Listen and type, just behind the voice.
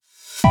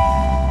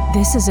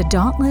This is a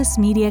Dauntless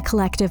Media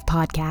Collective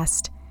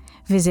podcast.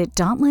 Visit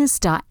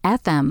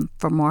dauntless.fm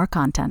for more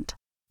content.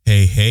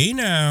 Hey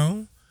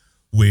now.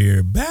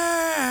 We're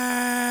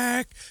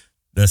back.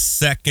 The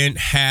second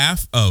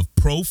half of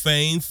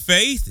Profane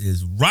Faith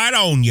is right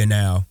on you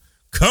now.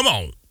 Come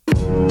on.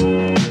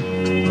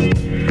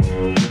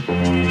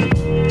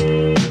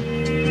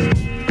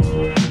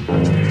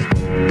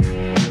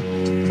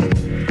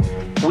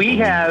 We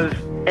have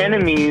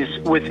enemies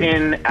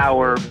within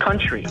our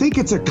country. I think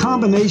it's a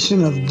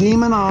combination of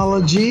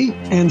demonology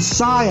and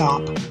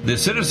psyop. The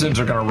citizens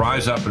are going to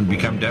rise up and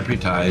become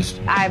deputized.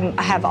 I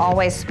have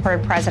always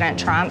supported President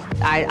Trump.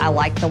 I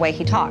like the way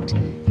he talked.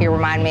 He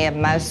reminded me of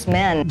most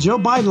men. Joe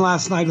Biden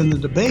last night in the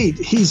debate,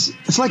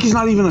 it's like he's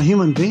not even a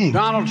human being.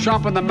 Donald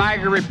Trump and the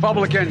MAGA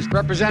Republicans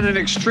represented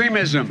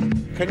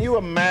extremism. Can you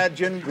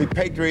imagine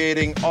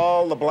repatriating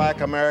all the black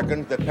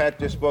Americans that Pat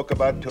just spoke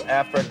about to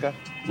Africa?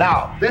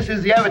 Now, this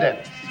is the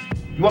evidence.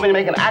 You want me to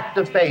make an act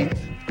of faith,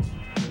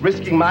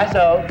 risking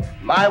myself,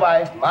 my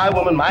wife, my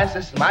woman, my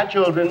sister, my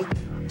children,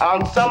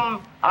 on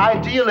some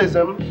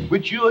idealism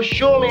which you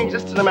assure me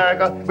exists in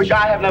America, which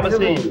I have never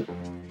seen.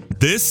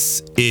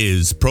 This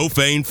is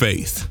Profane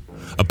Faith,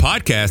 a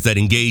podcast that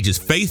engages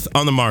faith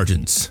on the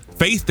margins,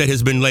 faith that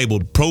has been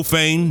labeled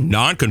profane,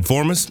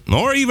 nonconformist,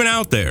 or even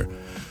out there.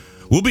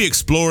 We'll be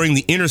exploring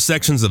the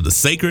intersections of the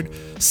sacred,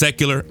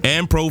 secular,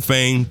 and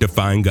profane to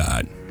find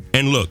God.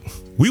 And look,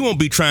 we won't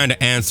be trying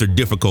to answer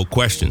difficult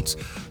questions.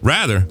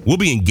 Rather, we'll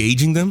be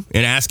engaging them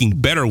and asking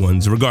better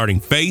ones regarding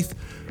faith,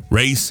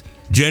 race,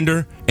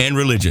 gender, and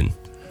religion.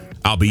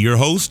 I'll be your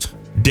host,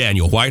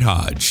 Daniel White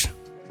Hodge.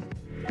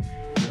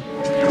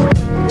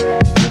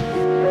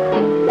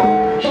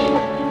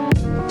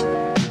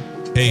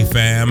 Hey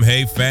fam,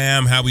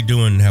 how we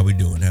doing?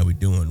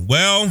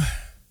 Well,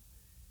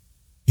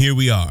 here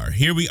we are,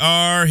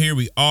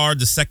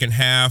 the second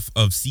half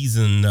of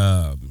season,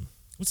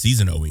 what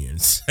season are we in?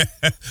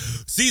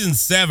 Season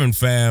 7,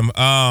 fam.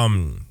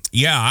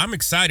 Yeah, I'm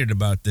excited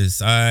about this.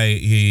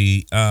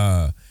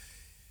 I'm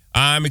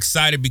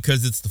excited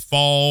because it's the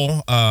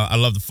fall. I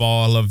love the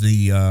fall. I love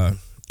the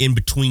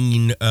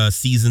in-between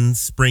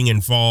seasons, spring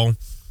and fall.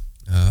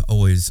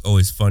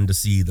 Always fun to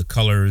see the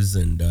colors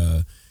and,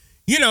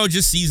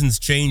 just seasons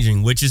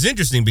changing, which is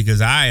interesting because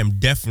I am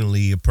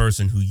definitely a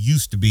person who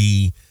used to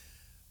be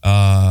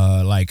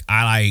I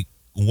like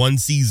one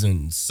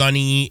season,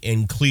 sunny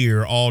and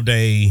clear all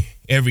day,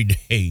 every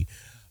day.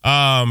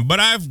 But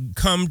I've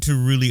come to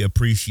really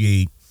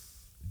appreciate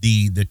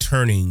the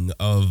turning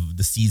of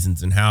the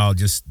seasons and how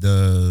just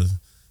the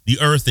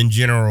earth in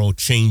general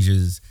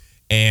changes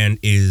and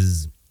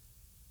is,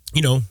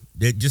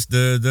 just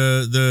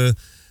the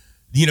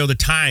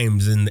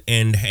times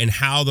and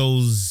how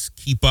those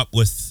keep up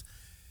with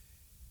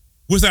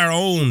our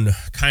own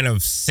kind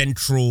of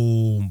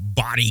central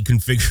body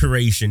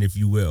configuration, if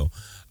you will.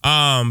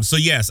 So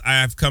yes,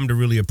 I've come to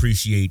really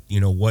appreciate,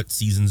 what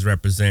seasons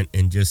represent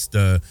and just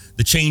the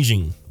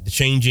changing,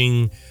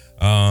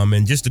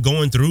 and just the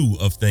going through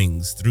of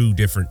things through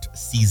different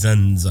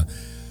seasons.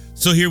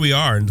 So here we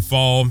are in the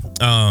fall,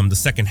 the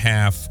second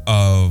half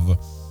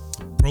of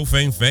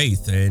Profane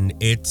Faith, and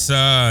it's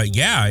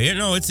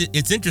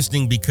it's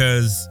interesting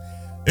because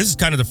this is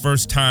kind of the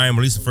first time,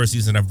 or at least the first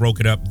season, I've broke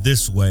it up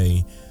this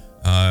way.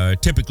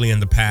 Typically in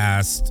the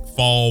past,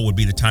 fall would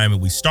be the time that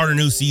we start a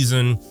new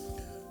season,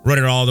 run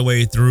it all the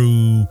way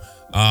through,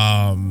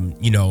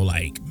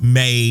 like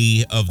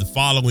May of the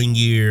following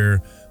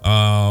year,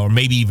 or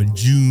maybe even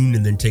June,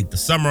 and then take the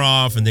summer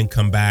off and then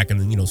come back and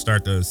then,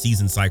 start the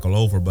season cycle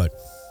over. But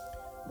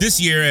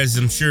this year, as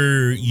I'm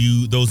sure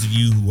those of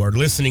you who are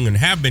listening and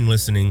have been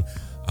listening,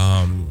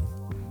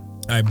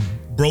 I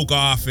broke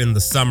off in the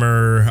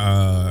summer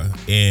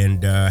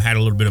and had a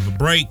little bit of a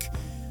break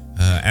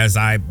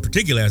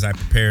particularly as I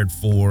prepared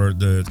for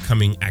the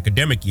coming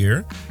academic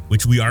year,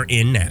 which we are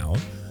in now.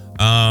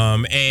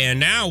 And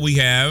now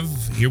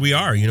here we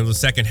are, the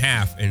second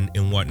half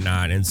and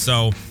whatnot. And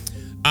so,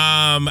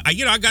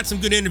 I got some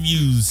good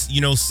interviews,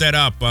 set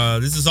up.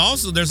 There's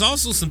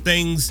also some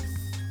things,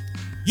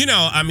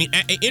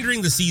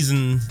 entering the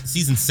season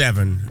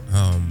 7,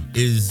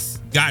 is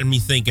gotten me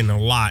thinking a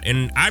lot.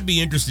 And I'd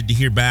be interested to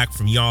hear back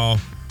from y'all.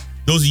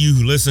 Those of you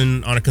who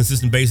listen on a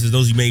consistent basis,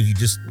 those of you maybe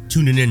just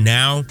tuning in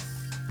now,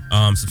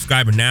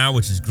 subscribing now,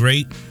 which is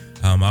great.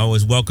 I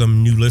always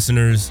welcome new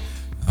listeners.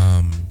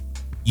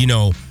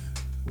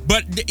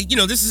 But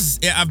this is,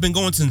 I've been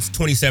going since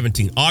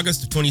 2017,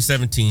 August of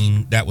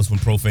 2017. That was when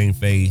Profane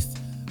Faith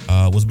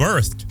was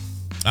birthed.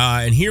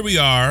 And here we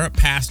are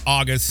past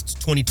August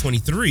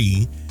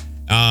 2023.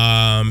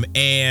 And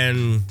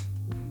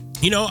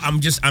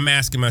I'm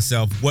asking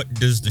myself, what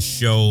does the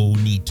show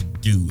need to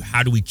do?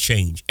 How do we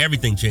change?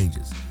 Everything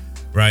changes,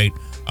 right?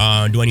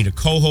 Do I need a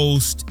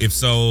co-host? If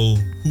so,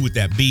 who would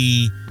that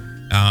be?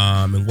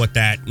 And what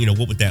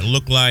would that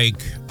look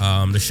like?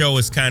 The show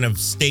has kind of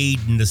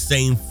stayed in the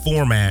same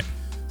format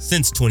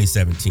since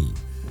 2017.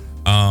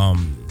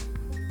 And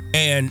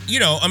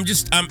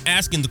I'm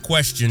asking the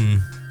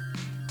question,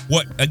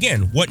 what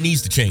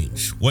needs to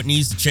change? What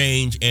needs to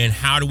change, and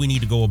how do we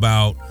need to go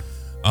about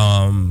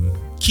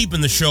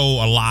keeping the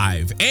show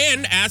alive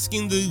and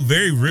asking the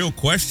very real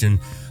question,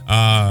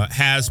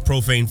 has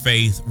Profane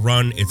Faith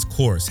run its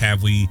course?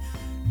 Have we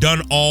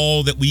done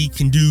all that we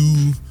can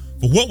do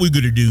for what we're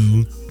going to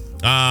do?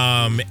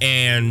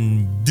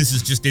 And this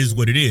is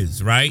what it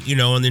is, right?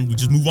 And then we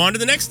just move on to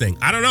the next thing.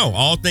 I don't know.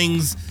 All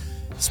things,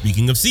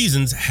 speaking of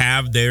seasons,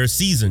 have their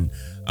season,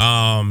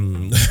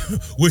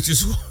 which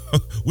is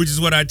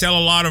what I tell a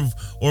lot of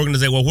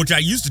organizations. Well, which I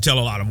used to tell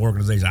a lot of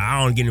organizations.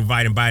 I don't get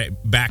invited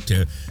back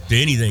to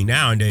anything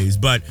nowadays,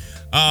 but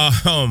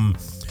I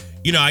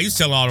used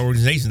to tell a lot of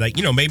organizations, like,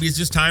 maybe it's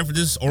just time for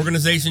this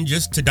organization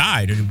just to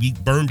die, to be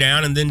burned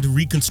down, and then to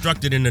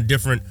reconstruct it in a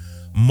different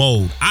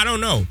mode. I don't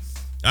know.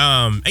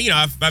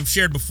 I've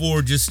shared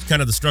before just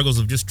kind of the struggles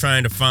of just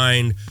trying to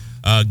find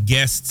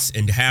guests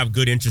and to have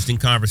good, interesting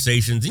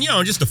conversations, and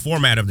just the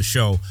format of the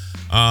show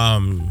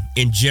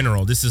in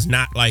general. This is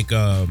not like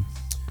what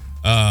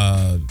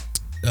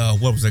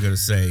was I gonna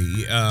say?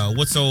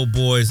 What's the old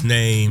boy's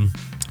name?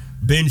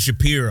 Ben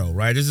Shapiro,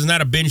 right? This is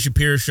not a Ben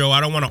Shapiro show. I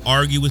don't want to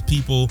argue with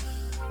people.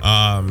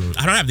 I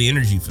don't have the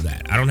energy for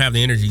that. I don't have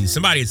the energy.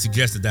 Somebody had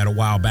suggested that a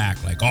while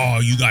back, like,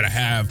 oh, you got to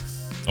have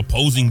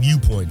opposing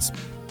viewpoints.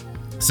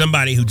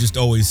 Somebody who just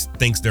always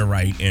thinks they're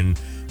right and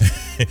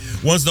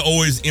wants to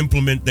always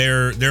implement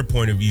their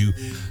point of view.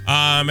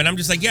 And I'm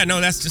just like, yeah,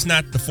 no, that's just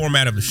not the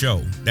format of the show.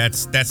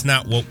 That's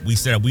not what we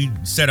set up.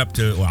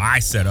 I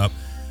set up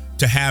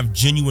to have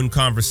genuine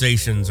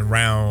conversations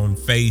around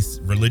faith,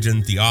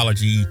 religion,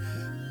 theology,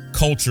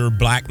 culture,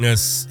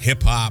 blackness,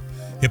 hip hop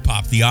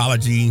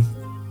theology,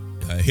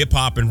 hip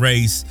hop and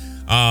race,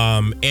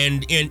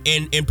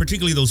 and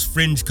particularly those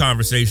fringe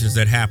conversations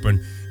that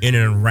happen in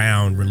and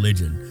around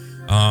religion.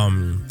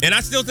 And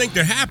I still think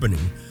they're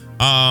happening.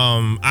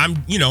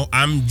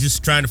 I'm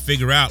just trying to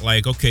figure out,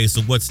 like, okay,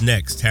 so what's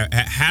next?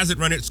 Has it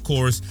run its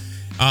course?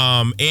 Or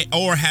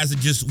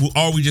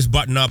are we just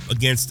button up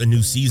against a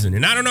new season?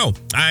 And I don't know.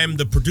 I'm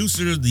the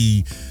producer,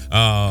 the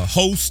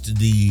host,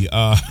 the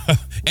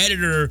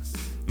editor.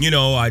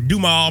 I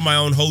do all my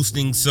own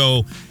hosting.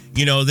 So,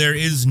 there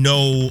is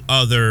no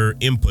other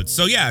input.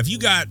 So yeah, if you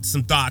got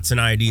some thoughts and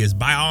ideas,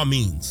 by all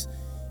means,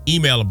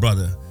 email a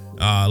brother.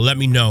 Let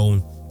me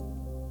know.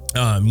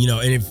 And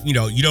if, you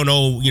don't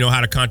know, how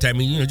to contact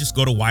me, just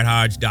go to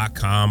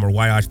whitehodge.com or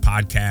White Hodge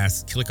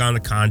Podcast, click on the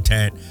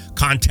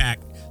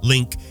contact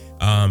link.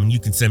 You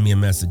can send me a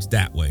message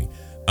that way.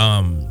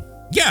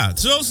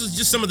 So those are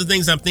just some of the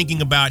things I'm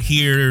thinking about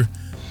here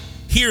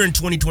in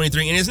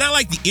 2023. And it's not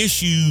like the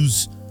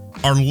issues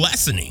are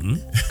lessening.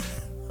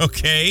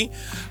 Okay.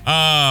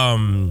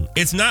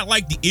 It's not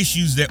like the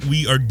issues that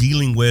we are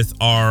dealing with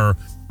are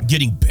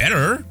getting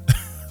better.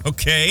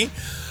 Okay.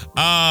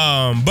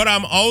 But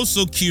I'm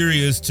also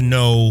curious to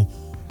know,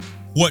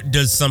 what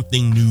does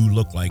something new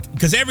look like?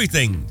 Because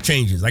everything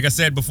changes. Like I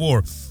said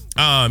before,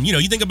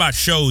 you think about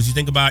shows, you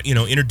think about,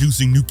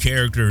 introducing new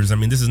characters. I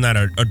mean, this is not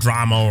a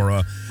drama or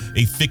a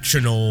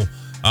fictional,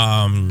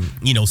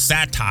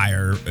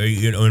 satire,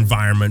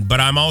 environment. But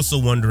I'm also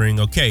wondering,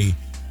 okay,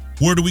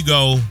 where do we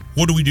go?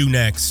 What do we do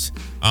next?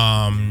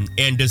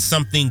 And does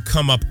something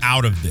come up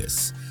out of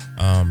this?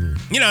 And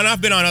I've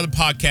been on other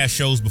podcast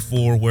shows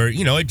before where,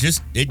 it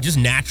just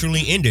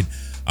naturally ended.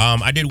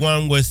 I did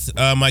one with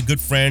my good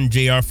friend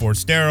J.R.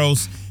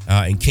 Foresteros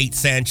and Kate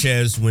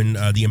Sanchez when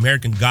the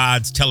American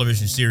Gods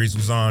television series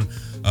was on,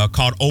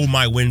 called Oh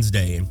My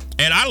Wednesday.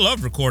 And I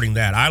loved recording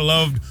that. I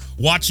loved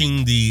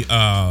watching the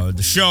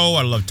show.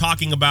 I loved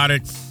talking about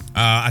it.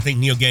 I think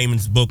Neil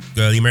Gaiman's book,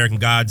 The American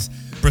Gods,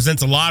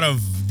 presents a lot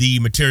of the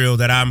material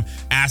that I'm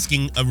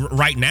asking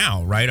right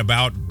now, right,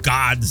 about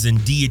gods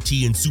and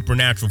deity and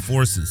supernatural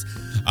forces.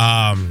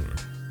 And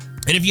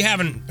if you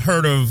haven't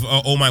heard of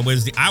Oh My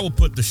Wednesday, I will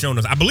put the show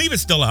notes. I believe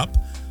it's still up.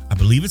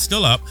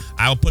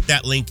 I will put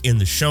that link in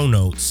the show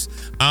notes.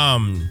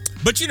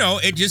 But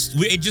it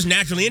just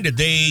naturally ended.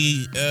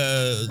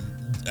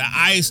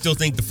 I still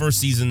think the first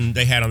season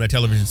they had on that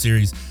television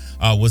series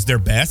was their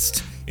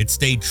best. It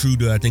stayed true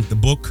to, I think, the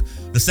book.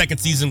 The second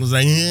season was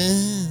like,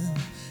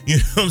 you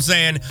know what I'm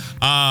saying?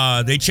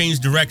 They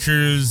changed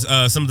directors.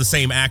 Some of the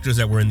same actors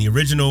that were in the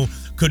original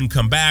couldn't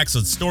come back, so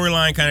the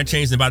storyline kind of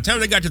changed. And by the time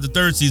they got to the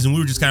third season, we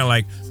were just kind of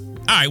like,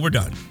 all right, we're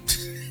done.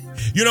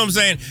 You know what I'm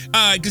saying?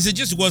 Because it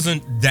just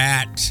wasn't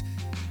that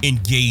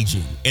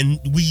engaging. And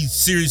we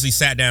seriously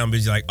sat down and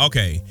was like,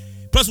 okay.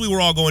 Plus, we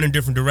were all going in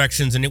different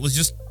directions, and it was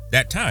just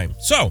that time.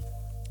 So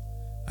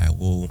I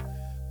will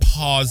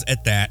pause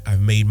at that.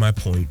 I've made my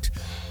point.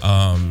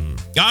 I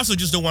also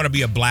just don't want to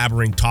be a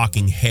blabbering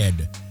talking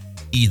head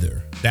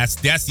either. That's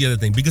the other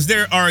thing, because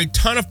there are a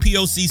ton of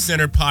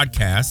POC-centered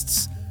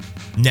podcasts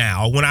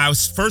now. When I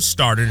was first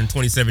started in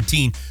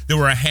 2017, there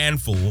were a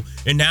handful,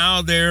 and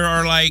now there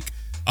are like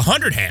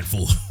 100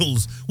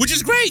 handfuls, which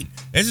is great.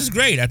 This is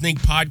great. I think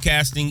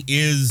podcasting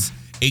is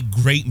a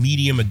great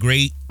medium, a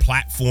great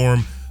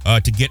platform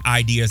to get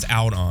ideas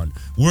out on.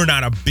 We're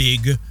not a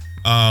big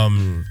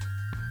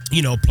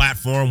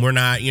platform. We're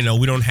not,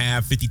 we don't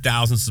have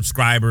 50,000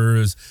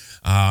 subscribers.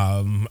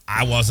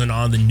 I wasn't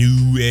on the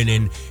new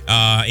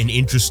and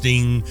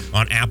interesting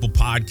on Apple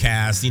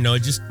Podcasts.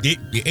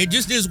 It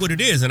just is what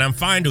it is, and I'm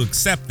fine to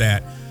accept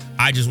that.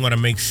 I just want to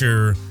make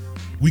sure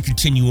we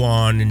continue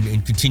on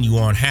and continue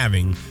on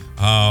having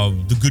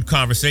the good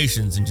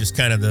conversations and just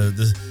kind of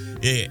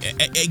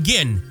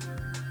again,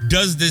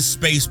 does this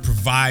space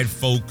provide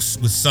folks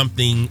with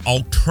something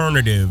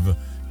alternative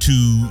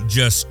to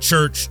just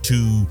church,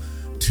 to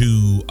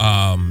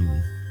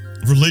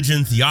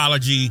religion,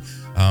 theology?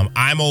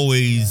 I'm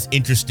always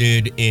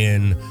interested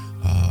in,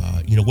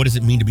 what does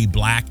it mean to be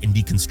black and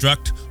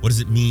deconstruct? What does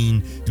it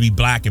mean to be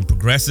black and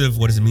progressive?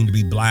 What does it mean to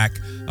be black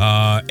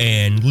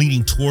and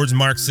leaning towards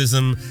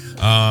Marxism?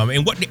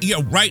 And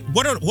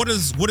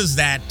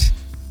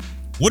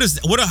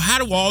how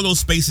do all those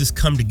spaces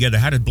come together?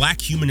 How does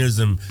black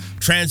humanism,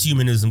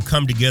 transhumanism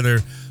come together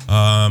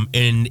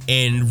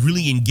and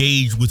really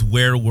engage with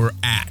where we're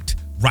at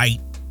right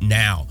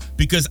now?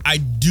 Because I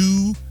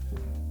do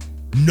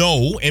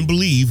know and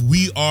believe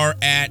we are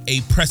at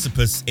a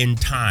precipice in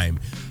time,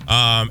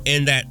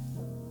 and that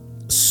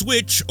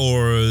switch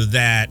or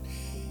that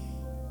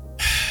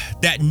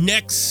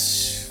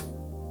next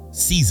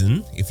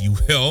season, if you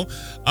will,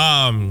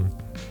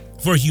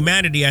 for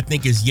humanity, I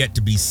think is yet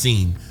to be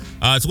seen.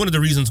 It's one of the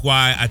reasons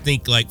why I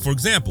think, like, for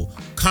example,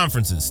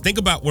 conferences. Think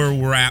about where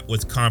we're at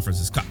with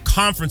conferences.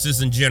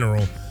 Conferences in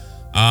general,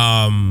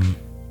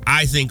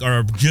 I think,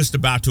 are just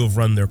about to have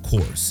run their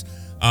course.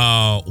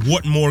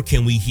 What more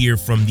can we hear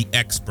from the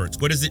experts?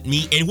 What does it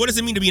mean? And what does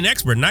it mean to be an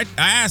expert? And I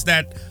asked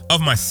that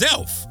of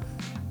myself.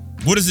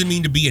 What does it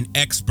mean to be an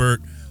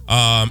expert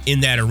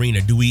in that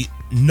arena? Do we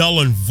null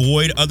and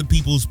void other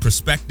people's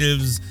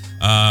perspectives?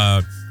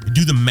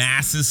 Do the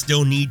masses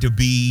still need to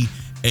be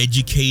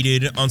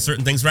educated on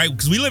certain things, right?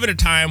 Because we live in a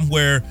time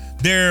where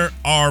there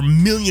are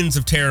millions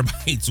of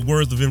terabytes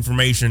worth of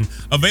information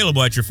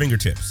available at your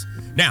fingertips.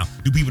 Now,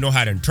 do people know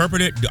how to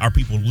interpret it? Are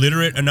people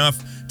literate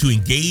enough to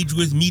engage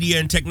with media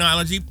and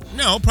technology?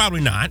 No,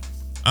 probably not.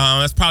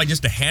 That's probably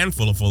just a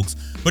handful of folks.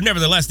 But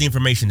nevertheless, the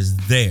information is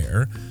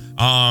there.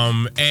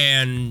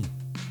 And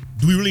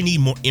do we really need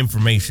more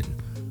information,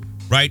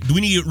 right? Do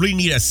we really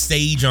need a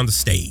sage on the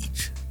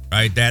stage,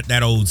 right?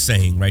 That old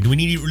saying, right? Do we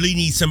really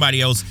need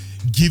somebody else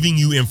giving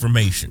you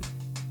information?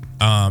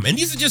 And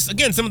these are just,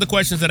 again, some of the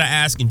questions that I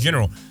ask in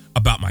general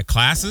about my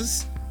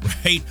classes,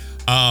 right?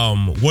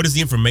 What is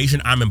the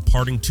information I'm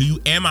imparting to you?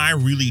 Am I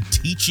really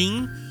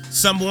teaching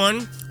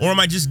someone, or am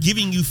I just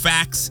giving you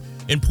facts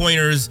and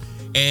pointers?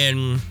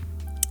 And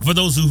for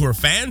those who are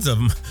fans of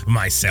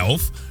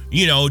myself,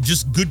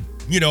 just good,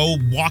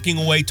 walking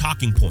away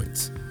talking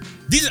points.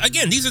 These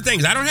are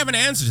things I don't have an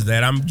answer to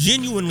that. I'm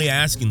genuinely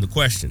asking the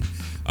question.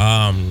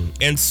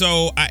 And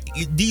so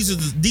these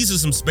are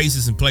some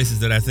spaces and places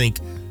that I think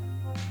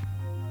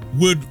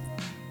would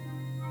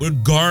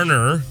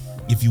garner,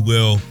 if you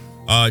will,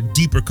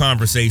 deeper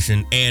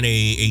conversation and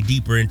a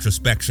deeper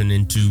introspection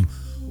into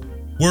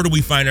where do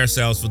we find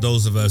ourselves for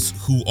those of us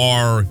who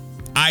are,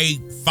 I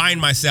find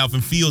myself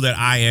and feel that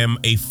I am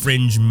a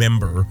fringe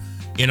member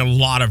in a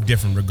lot of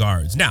different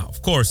regards. Now,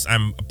 of course,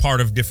 I'm a part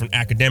of different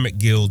academic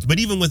guilds, but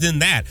even within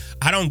that,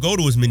 I don't go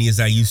to as many as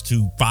I used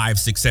to 5,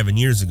 6, 7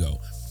 years ago.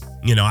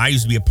 I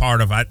used to be a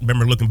part of, I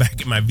remember looking back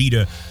at my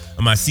Vita,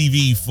 my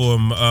CV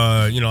from,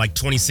 like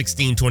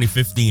 2016,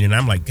 2015, and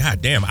I'm like,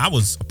 God damn, I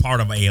was a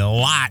part of a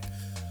lot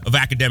of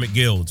academic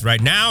guilds.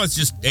 Right now, it's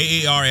just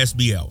AAR,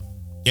 SBL,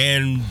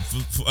 and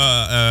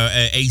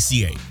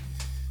ACA.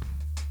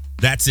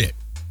 That's it,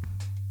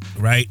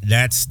 right?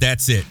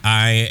 That's it.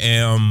 I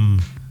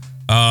am,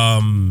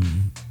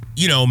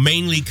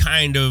 mainly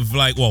kind of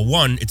like, well,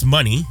 one, it's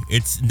money.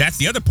 That's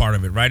the other part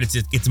of it, right?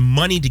 It's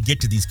money to get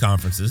to these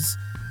conferences.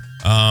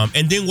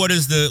 And then what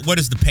is the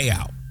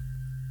payout?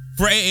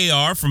 For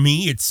AAR, for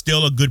me, it's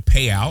still a good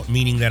payout,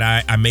 meaning that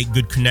I make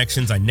good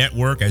connections, I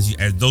network. As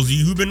those of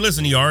you who've been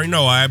listening, you already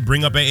know I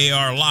bring up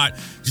AAR a lot,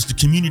 just the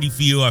community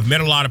feel. I've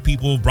met a lot of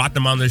people, brought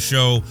them on this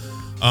show.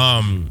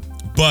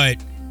 But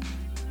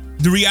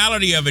the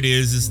reality of it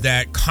is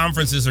that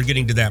conferences are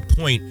getting to that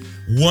point.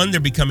 One, they're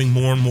becoming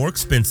more and more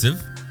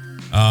expensive.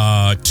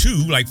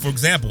 Two, like, for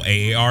example,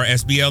 AAR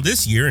SBL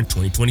this year in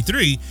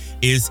 2023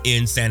 is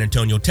in San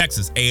Antonio,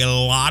 Texas. A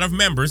lot of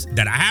members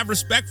that I have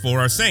respect for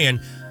are saying,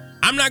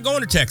 I'm not going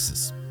to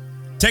Texas.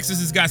 Texas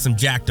has got some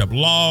jacked up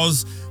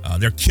laws.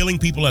 They're killing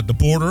people at the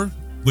border,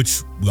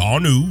 which we all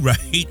knew,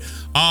 right?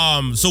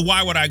 So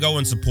why would I go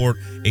and support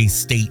a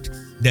state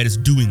that is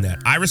doing that?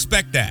 I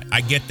respect that.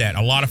 I get that.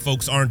 A lot of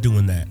folks aren't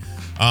doing that.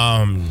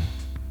 And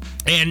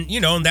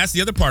that's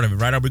the other part of it,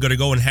 right? Are we going to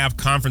go and have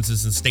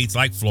conferences in states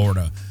like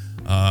Florida,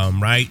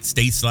 right?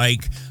 States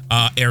like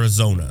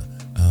Arizona,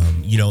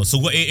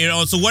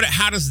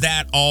 how does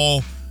that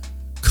all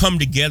come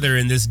together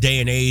in this day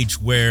and age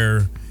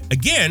where,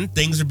 again,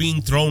 things are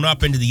being thrown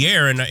up into the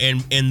air and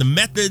the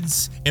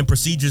methods and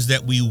procedures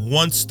that we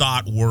once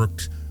thought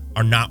worked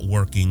are not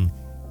working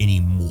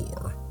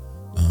anymore?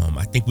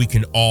 I think we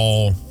can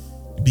all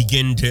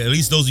begin to, at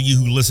least those of you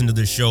who listen to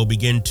this show,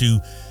 begin to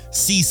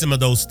see some of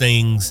those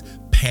things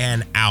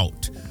pan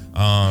out.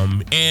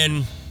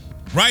 And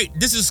right,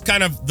 this is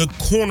kind of the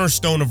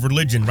cornerstone of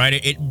religion, right?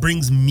 It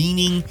brings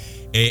meaning.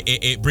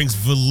 It brings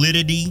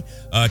validity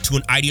to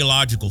an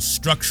ideological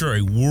structure, a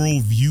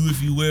worldview,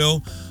 if you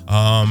will.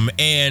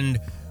 And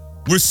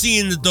we're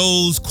seeing that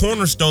those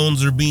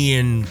cornerstones are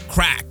being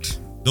cracked.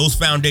 Those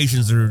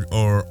foundations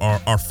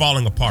are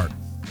falling apart.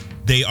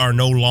 They are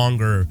no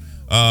longer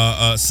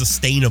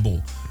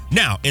sustainable.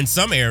 Now, in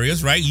some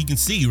areas, right, you can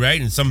see, right,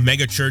 in some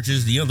mega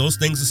churches, those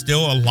things are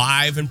still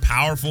alive and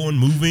powerful and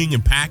moving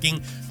and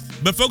packing.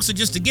 But folks are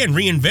just, again,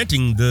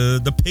 reinventing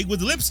the pig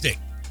with lipstick,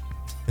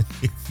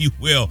 if you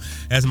will,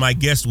 as my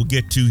guest will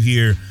get to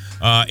here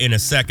in a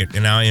second.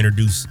 And I'll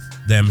introduce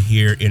them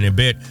here in a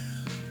bit.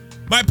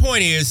 My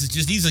point is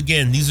just these are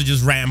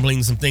just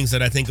ramblings, some things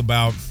that I think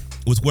about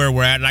with where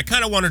we're at. And I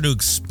kind of wanted to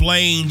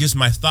explain just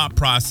my thought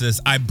process.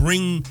 I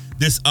bring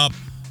this up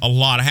a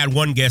lot. I had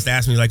one guest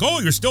ask me like, oh,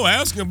 you're still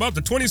asking about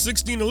the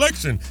 2016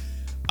 election.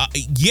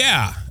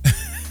 Yeah.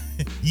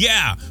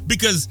 Yeah,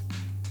 because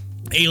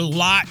a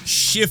lot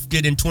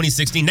shifted in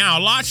 2016. Now,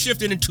 a lot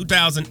shifted in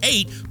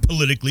 2008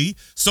 politically,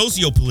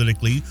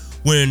 sociopolitically,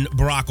 when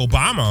Barack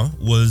Obama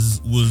was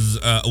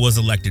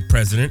elected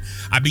president.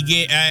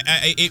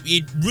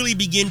 It really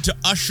began to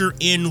usher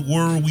in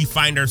where we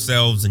find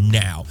ourselves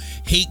now.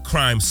 Hate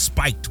crime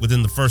spiked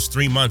within the first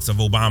 3 months of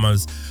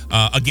Obama's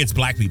against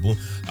black people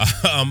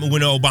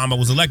when Obama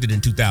was elected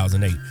in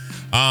 2008.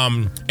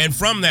 And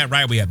from that,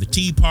 right, we have the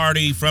Tea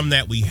Party. From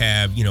that, we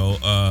have,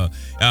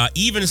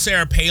 even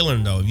Sarah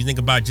Palin, though. If you think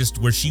about just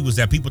where she was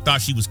at, people thought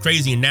she was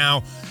crazy. And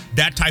now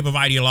that type of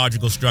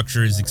ideological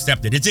structure is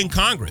accepted. It's in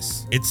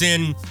Congress. It's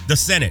in the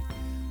Senate.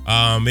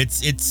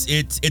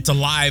 It's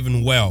alive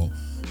and well.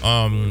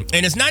 And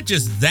it's not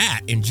just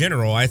that in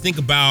general. I think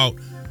about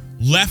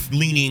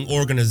left-leaning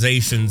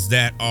organizations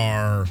that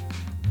are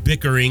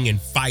bickering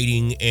and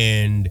fighting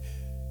and,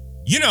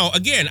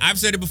 again, I've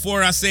said it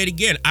before, I say it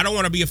again. I don't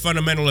want to be a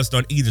fundamentalist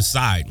on either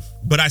side,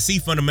 but I see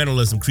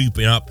fundamentalism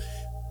creeping up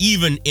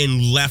even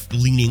in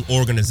left-leaning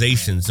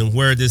organizations, and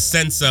where this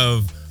sense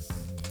of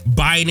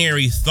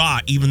binary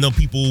thought, even though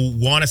people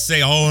want to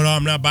say, oh, no,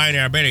 I'm not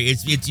binary,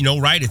 it's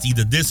right, it's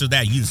either this or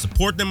that. You either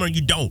support them or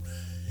you don't,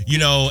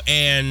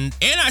 and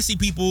I see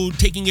people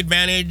taking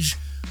advantage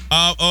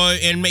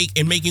and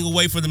making a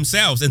way for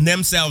themselves and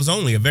themselves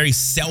only, a very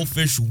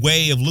selfish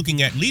way of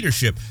looking at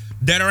leadership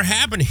that are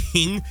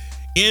happening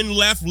in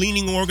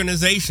left-leaning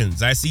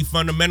organizations. I see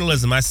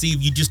fundamentalism. I see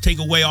if you just take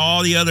away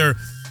all the other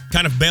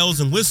kind of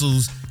bells and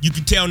whistles, you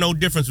can tell no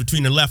difference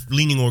between a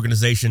left-leaning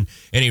organization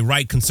and a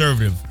right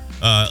conservative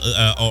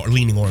or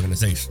leaning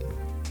organization.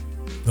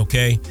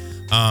 Okay?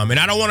 And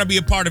I don't want to be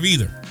a part of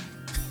either.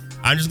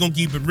 I'm just going to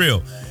keep it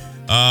real.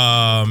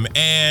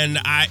 And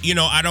I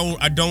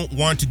don't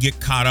want to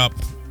get caught up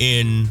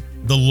in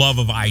the love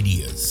of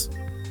ideas.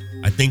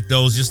 I think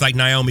those, just like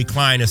Naomi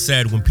Klein has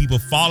said, when people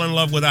fall in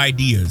love with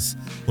ideas,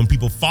 when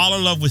people fall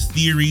in love with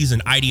theories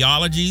and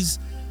ideologies,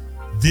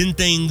 then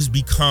things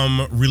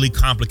become really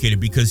complicated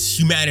because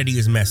humanity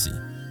is messy.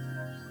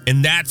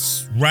 And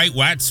that's right.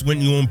 That's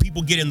when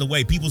people get in the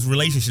way, people's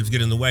relationships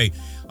get in the way.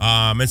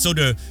 And so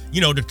to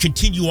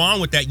continue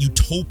on with that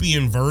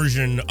utopian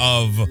version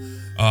of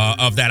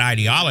that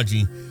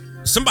ideology,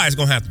 somebody's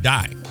going to have to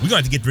die. We're going to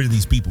have to get rid of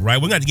these people, right?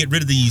 We're going to have to get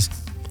rid of these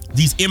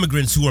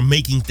immigrants who are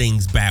making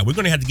things bad. We're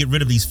going to have to get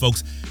rid of these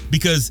folks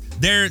because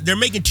they're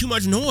making too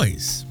much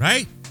noise,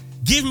 right?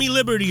 Give me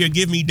liberty or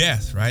give me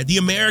death, right? The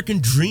American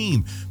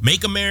dream,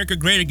 make America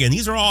great again.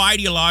 These are all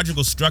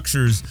ideological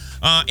structures,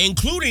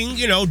 including,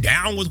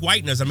 down with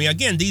whiteness. I mean,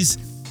 again, these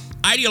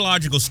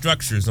ideological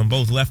structures on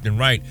both left and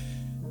right,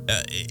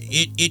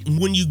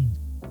 when you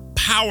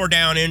power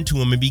down into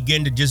them and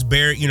begin to just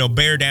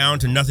bear down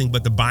to nothing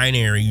but the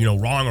binary,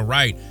 wrong or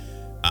right,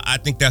 I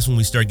think that's when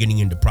we start getting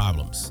into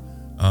problems.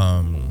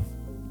 I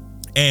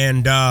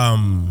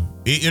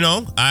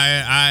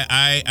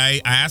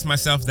ask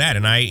myself that,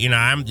 and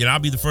I'll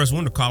be the first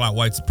one to call out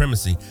white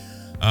supremacy,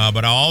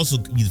 but I'll also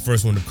be the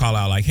first one to call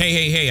out like,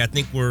 hey, I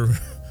think we're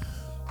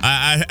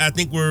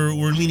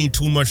leaning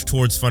too much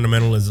towards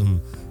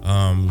fundamentalism,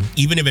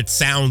 even if it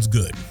sounds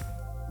good,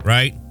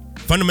 right?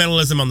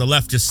 Fundamentalism on the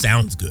left just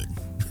sounds good,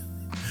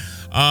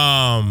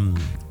 I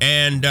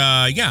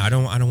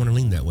don't want to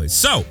lean that way.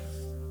 So,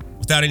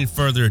 without any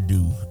further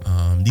ado,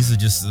 these are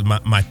just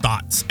my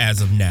thoughts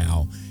as of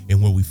now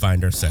and where we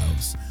find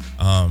ourselves.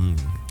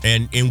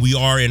 And we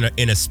are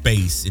in a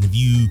space, and if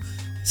you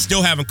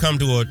still haven't come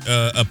to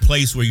a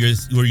place where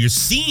you're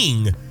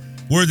seeing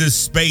where this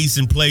space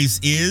and place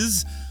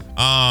is,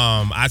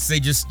 I'd say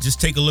just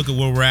take a look at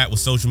where we're at with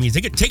social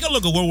media. Take a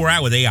look at where we're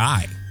at with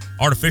AI,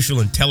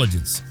 artificial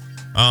intelligence,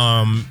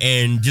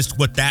 and just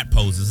what that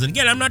poses. And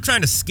again, I'm not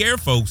trying to scare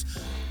folks.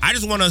 I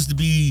just want us to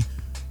be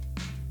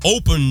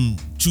open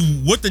to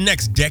what the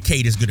next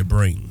decade is going to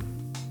bring.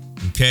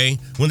 Okay?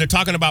 When they're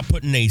talking about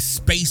putting a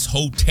space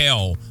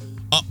hotel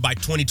up by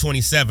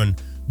 2027,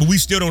 but we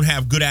still don't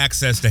have good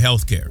access to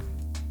healthcare.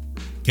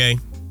 Okay?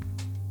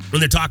 When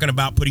they're talking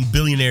about putting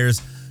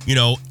billionaires,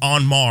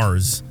 on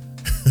Mars.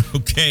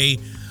 Okay?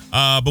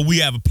 But we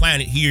have a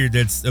planet here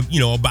that's,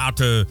 about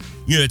to,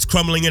 it's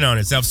crumbling in on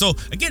itself. So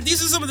again,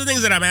 these are some of the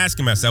things that I'm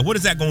asking myself. What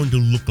is that going to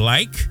look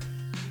like?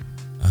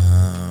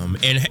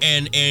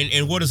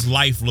 And what does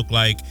life look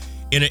like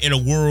in a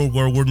world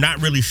where we're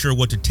not really sure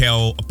what to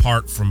tell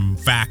apart from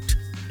fact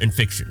and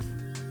fiction?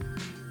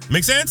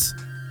 Make sense?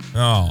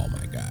 Oh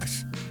my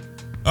gosh.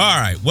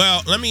 All right.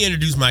 Well, let me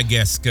introduce my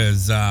guests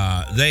because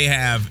they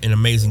have an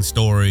amazing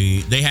story.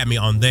 They had me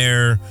on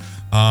their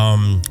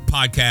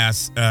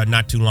podcast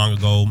not too long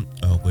ago,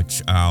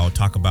 which I'll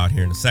talk about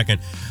here in a second.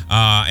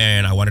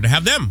 And I wanted to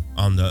have them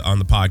on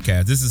the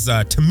podcast. This is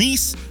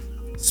Tamice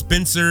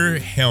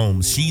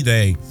Spencer-Helms.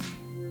 They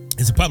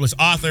is a published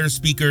author,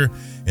 speaker,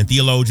 and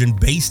theologian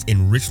based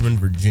in Richmond,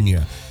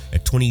 Virginia.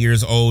 At 20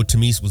 years old,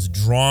 Tamice was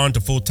drawn to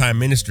full-time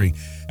ministry.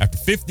 After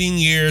 15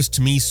 years,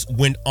 Tamice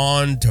went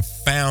on to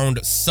found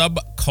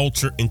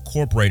Subculture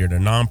Incorporated, a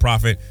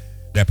nonprofit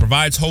that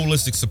provides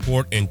holistic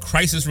support and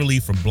crisis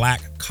relief for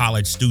Black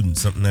college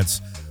students, something that's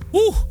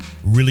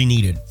really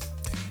needed.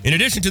 In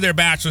addition to their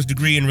bachelor's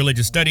degree in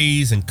religious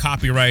studies and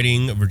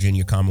copywriting at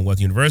Virginia Commonwealth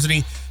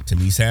University,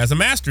 Tamice has a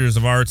master's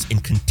of arts in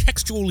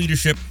contextual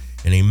leadership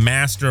and a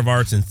Master of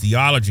Arts in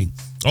Theology.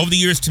 Over the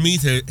years,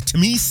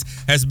 Tamice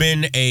has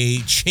been a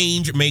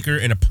change maker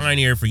and a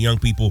pioneer for young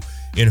people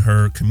in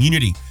her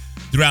community.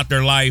 Throughout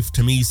their life,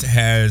 Tamice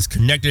has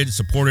connected,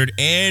 supported,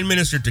 and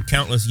ministered to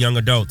countless young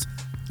adults.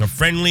 Her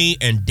friendly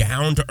and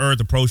down-to-earth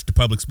approach to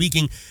public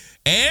speaking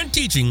and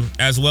teaching,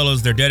 as well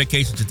as their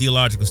dedication to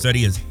theological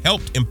study, has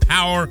helped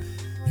empower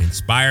and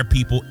inspire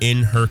people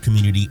in her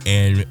community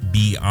and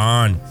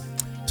beyond.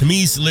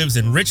 Tamice lives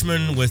in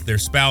Richmond with their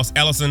spouse,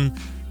 Ellison,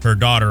 her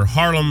daughter,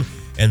 Harlem,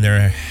 and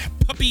their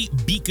puppy,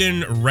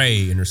 Beacon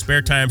Ray. In her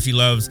spare time, she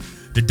loves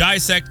to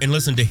dissect and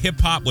listen to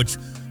hip-hop, which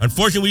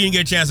unfortunately we didn't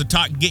get a chance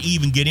to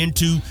get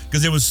into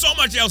because there was so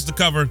much else to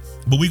cover,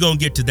 but we're going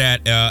to get to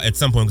that at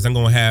some point because I'm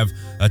going to have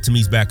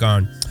Tamice back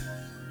on.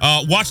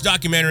 Watch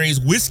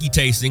documentaries, whiskey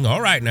tasting,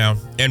 all right now,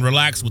 and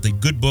relax with a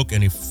good book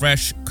and a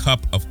fresh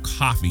cup of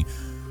coffee.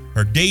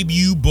 Her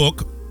debut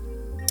book,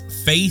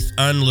 Faith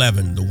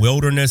Unleavened, The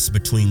Wilderness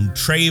Between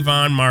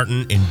Trayvon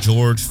Martin and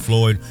George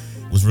Floyd,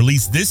 was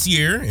released this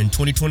year in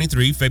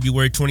 2023,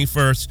 February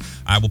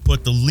 21st. I will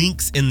put the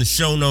links in the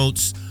show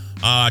notes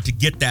to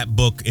get that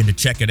book and to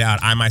check it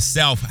out. I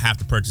myself have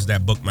to purchase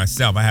that book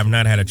myself. I have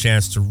not had a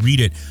chance to read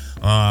it.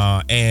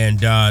 But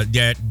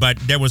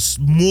there was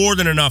more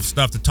than enough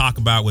stuff to talk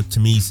about with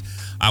Tamice.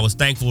 I was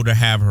thankful to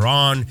have her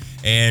on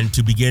and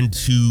to begin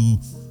to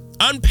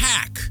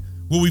unpack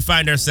where we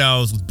find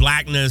ourselves with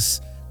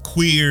Blackness,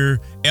 queer,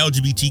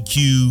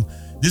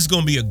 LGBTQ. This is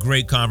going to be a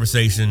great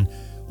conversation.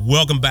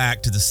 Welcome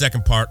back to the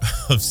second part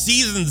of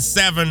season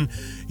 7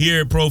 here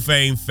at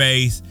Profane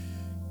Faith.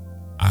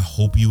 I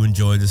hope you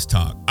enjoy this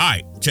talk. All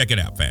right, check it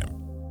out, fam.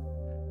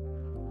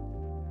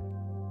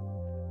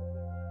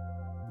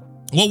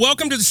 Well,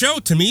 welcome to the show,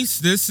 Tamice.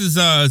 This is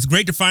it's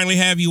great to finally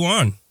have you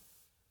on.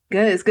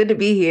 Good. It's good to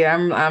be here.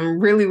 I'm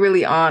really,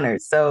 really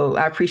honored. So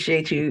I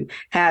appreciate you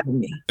having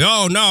me.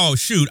 Oh, no,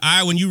 shoot.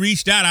 When you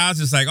reached out, I was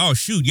just like, oh,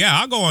 shoot. Yeah,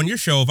 I'll go on your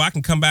show if I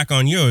can come back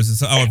on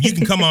yours. If you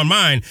can come on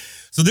mine.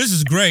 So this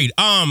is great.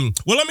 Well,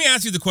 let me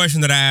ask you the question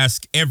that I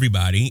ask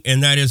everybody,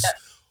 and that is,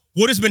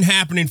 what has been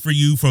happening for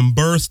you from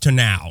birth to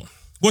now?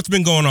 What's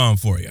been going on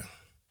for you?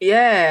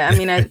 Yeah, I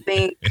mean, I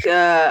think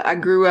I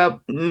grew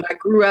up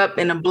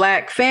in a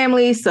Black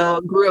family, so I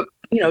grew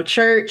up,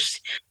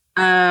 church.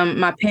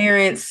 My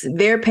parents,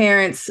 their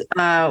parents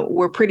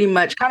were pretty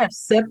much kind of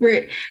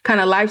separate kind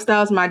of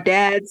lifestyles. My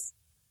dad's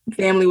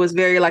family was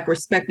very like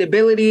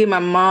respectability. My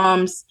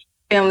mom's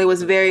family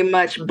was very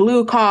much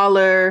blue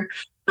collar.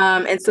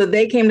 And so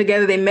they came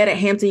together. They met at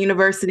Hampton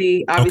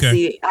University.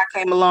 Obviously, I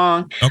came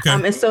along.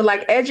 And so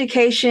like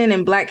education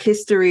and Black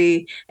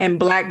history and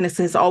Blackness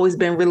has always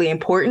been really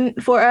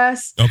important for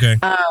us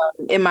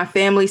in my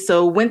family.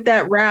 So went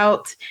that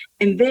route.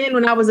 And then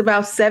when I was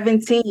about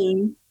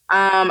 17,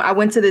 I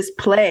went to this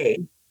play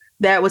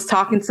that was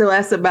talking to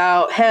us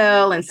about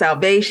hell and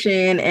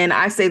salvation. And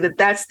I say that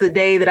that's the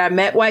day that I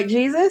met white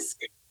Jesus.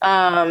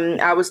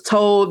 I was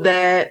told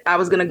that I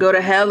was going to go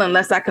to hell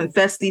unless I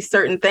confessed these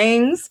certain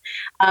things.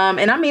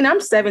 And I mean, I'm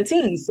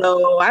 17,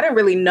 so I didn't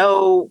really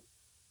know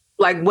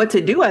like what to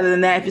do other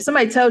than that. If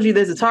somebody tells you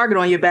there's a target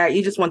on your back,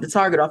 you just want the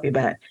target off your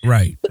back.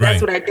 Right. So that's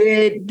what I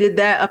did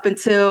that up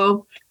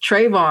until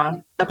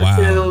Trayvon,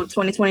 until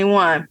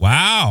 2021.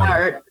 Wow.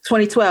 Or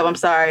 2012, I'm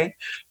sorry.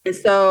 And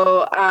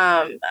so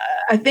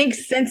I think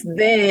since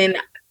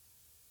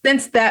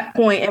that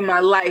point in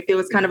my life, there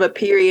was kind of a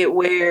period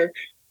where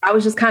I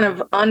was just kind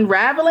of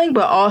unraveling,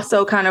 but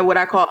also kind of what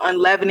I call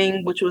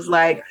unleavening, which was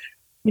like,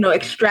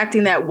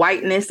 extracting that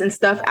whiteness and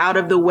stuff out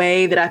of the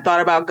way that I thought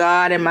about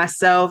God and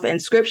myself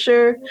and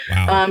scripture.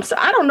 Wow. So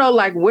I don't know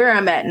like where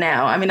I'm at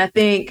now. I mean, I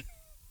think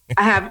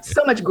I have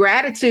so much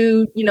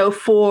gratitude,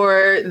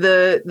 for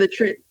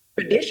the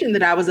tradition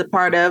that I was a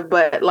part of,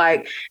 but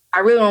like,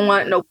 I really don't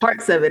want no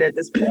parts of it at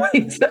this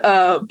point.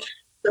 So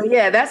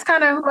yeah, that's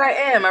kind of who I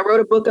am. I wrote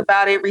a book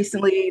about it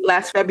recently,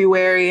 last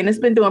February, and it's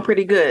been doing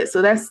pretty good.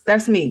 So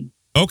that's me.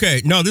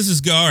 Okay, no, this is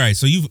good. All right,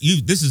 so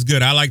this is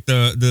good. I like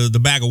the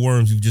bag of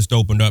worms you've just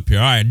opened up here.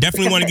 All right,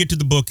 definitely want to get to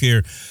the book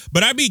here,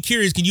 but I'd be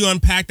curious. Can you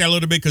unpack that a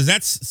little bit? Because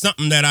that's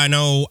something that I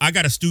know. I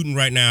got a student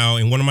right now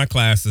in one of my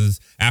classes,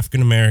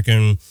 African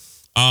American,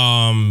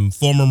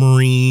 former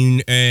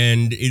Marine,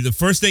 and the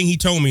first thing he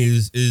told me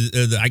is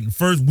like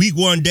first week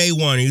one, day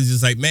one, he was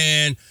just like,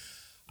 man,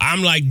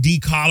 I'm like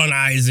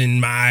decolonizing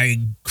my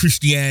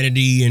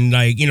Christianity, and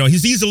like, you know,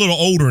 he's a little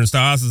older and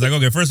stuff. I was like,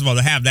 okay, first of all,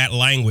 to have that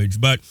language,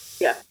 but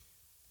yeah.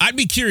 I'd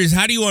be curious,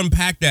 how do you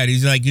unpack that?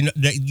 He's like,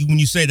 when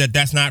you say that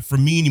that's not for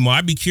me anymore,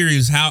 I'd be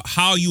curious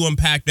how you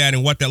unpack that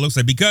and what that looks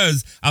like.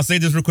 Because I'll say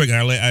this real quick, and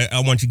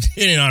I want you to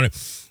get in on it.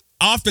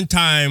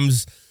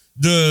 Oftentimes,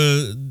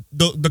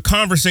 the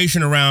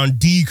conversation around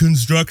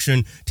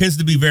deconstruction tends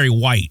to be very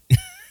white.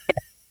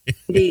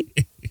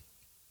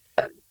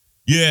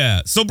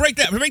 Yeah. So break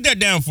that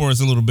down for us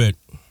a little bit.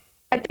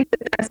 I think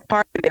that's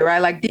part of it, right?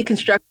 Like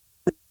deconstruction,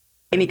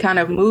 any kind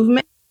of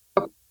movement.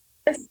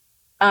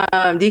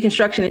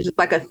 Deconstruction is just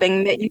like a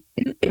thing that you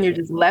do, and you're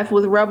just left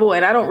with rubble.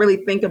 And I don't really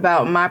think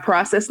about my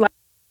process like,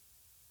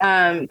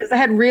 because I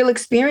had real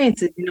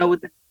experiences,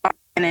 with the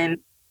and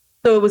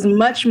so it was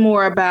much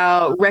more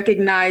about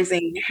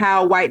recognizing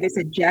how whiteness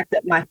had jacked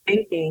up my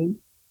thinking,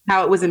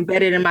 how it was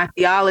embedded in my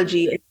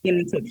theology, and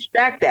beginning to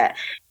extract that.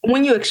 And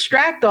when you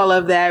extract all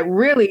of that,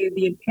 really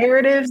the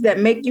imperatives that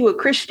make you a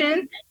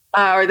Christian,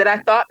 or that I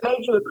thought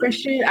made you a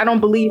Christian, I don't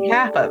believe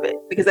half of it,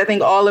 because I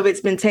think all of it's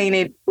been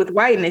tainted with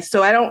whiteness.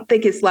 So I don't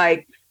think it's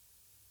like,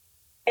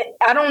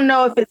 I don't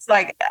know if it's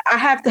like, I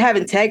have to have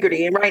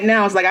integrity. And right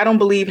now it's like, I don't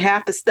believe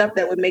half the stuff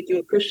that would make you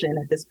a Christian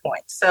at this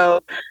point.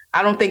 So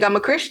I don't think I'm a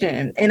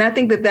Christian. And I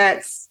think that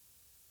that's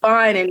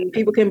fine. And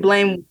people can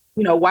blame,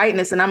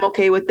 whiteness, and I'm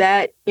okay with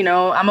that.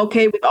 I'm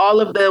okay with all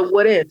of the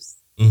what ifs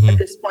at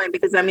this point,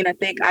 because I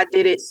think I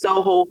did it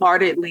so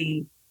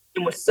wholeheartedly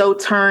and was so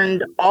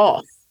turned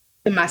off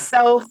to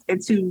myself and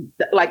to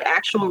like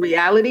actual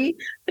reality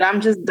that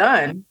I'm just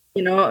done,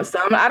 so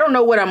I don't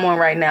know what I'm on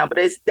right now, but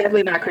it's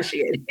definitely not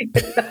Christianity.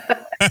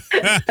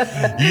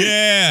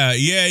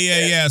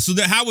 Yeah. So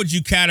how would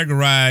you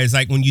categorize,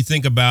 like, when you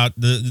think about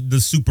the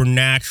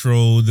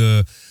supernatural,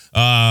 the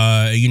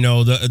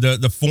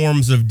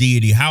forms of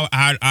deity? How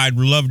I'd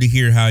love to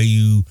hear how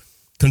you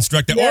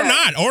construct that, or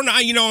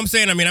not. You know what I'm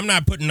saying? I'm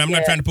not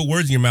trying to put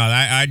words in your mouth.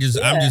 I'm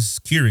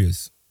just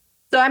curious.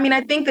 So,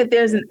 I think that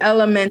there's an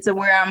element of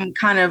where I'm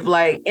kind of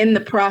like in the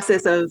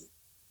process of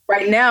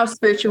right now,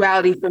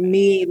 spirituality for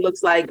me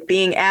looks like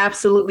being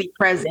absolutely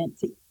present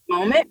to the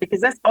moment,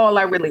 because that's all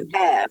I really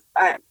have.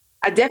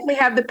 I definitely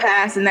have the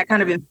past, and that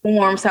kind of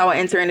informs how I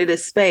enter into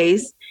this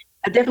space.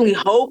 I definitely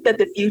hope that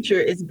the future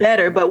is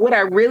better, but what I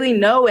really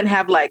know and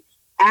have like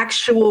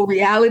actual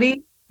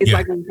reality is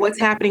like what's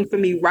happening for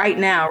me right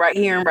now, right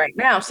here and right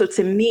now. So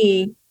to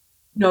me,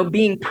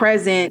 being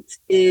present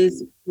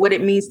is what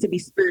it means to be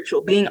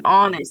spiritual. Being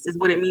honest is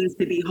what it means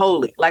to be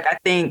holy. Like, I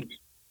think,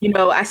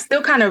 I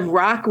still kind of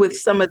rock with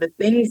some of the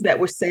things that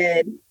were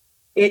said,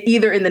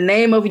 either in the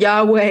name of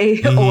Yahweh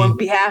or on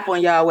behalf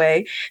on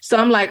Yahweh. So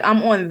I'm like,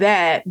 I'm on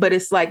that. But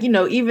it's like,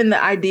 even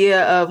the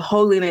idea of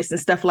holiness and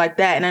stuff like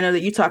that. And I know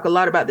that you talk a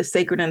lot about the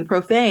sacred and the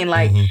profane.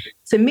 Like,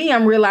 to me,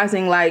 I'm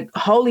realizing like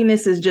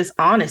holiness is just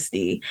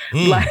honesty.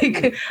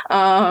 Like,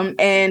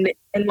 and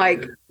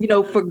like,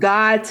 for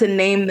God to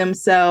name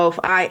themselves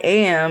I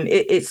am,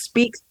 it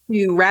speaks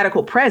to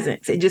radical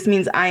presence. It just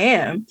means I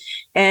am.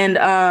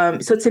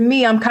 And so to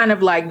me, I'm kind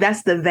of like,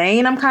 that's the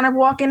vein I'm kind of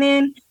walking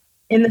in.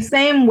 In the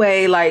same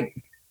way, like,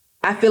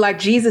 I feel like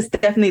Jesus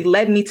definitely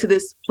led me to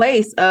this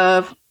place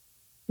of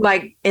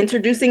like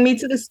introducing me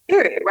to the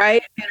Spirit,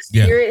 right? And the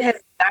Spirit has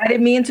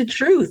guided me into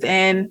truth.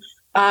 And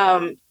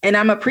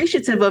I'm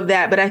appreciative of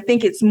that. But I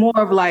think it's more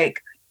of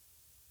like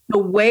the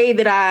way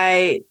that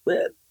I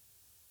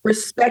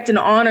respect and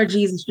honor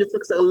Jesus just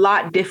looks a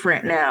lot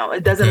different now.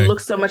 It doesn't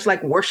look so much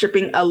like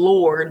worshiping the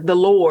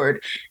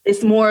Lord.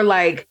 It's more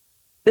like,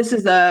 this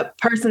is a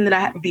person that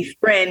I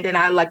befriend and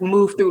I like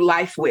move through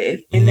life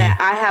with, and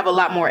that I have a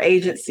lot more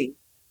agency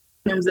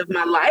in terms of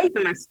my life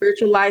and my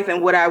spiritual life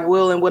and what I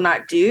will and will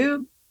not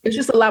do. It's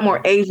just a lot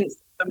more agency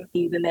for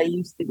me than there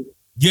used to be.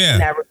 Yeah. In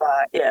that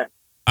regard. Yeah.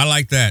 I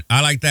like that.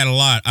 I like that a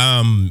lot.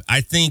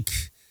 I think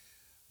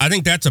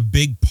that's a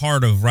big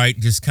part of, right,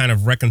 just kind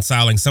of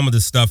reconciling some of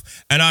this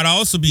stuff. And I'd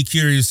also be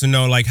curious to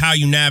know, like, how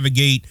you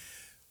navigate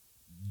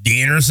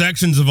the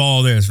intersections of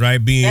all this, right?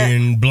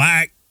 Being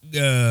Black,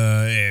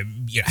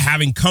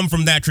 having come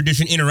from that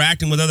tradition,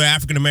 interacting with other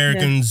African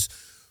Americans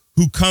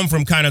who come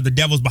from kind of the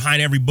devil's behind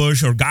every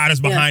bush, or God is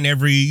behind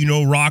every,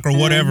 rock or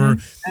whatever,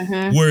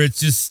 where it's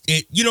just,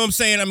 you know what I'm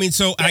saying?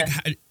 So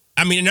and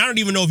I don't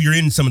even know if you're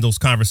in some of those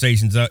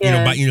conversations, about,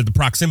 the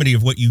proximity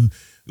of what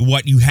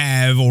you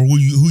have or who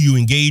you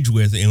engage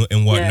with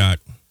and whatnot.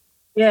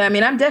 Yeah.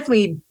 I'm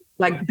definitely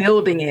like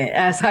building it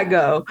as I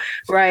go.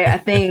 Right. I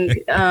think,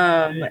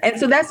 and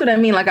so that's what I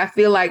mean. Like, I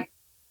feel like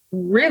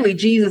really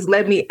Jesus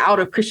led me out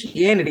of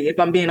Christianity, if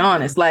I'm being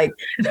honest. Like,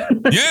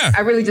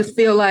 I really just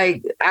feel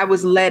like I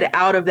was led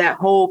out of that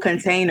whole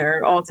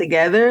container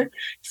altogether.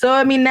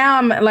 So, now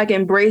I'm like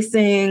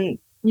embracing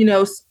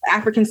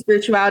African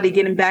spirituality,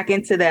 getting back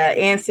into that,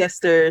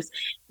 ancestors.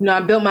 I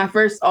built my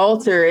first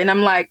altar, and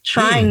I'm like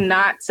trying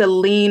not to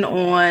lean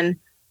on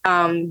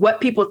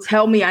what people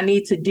tell me I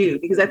need to do,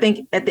 because I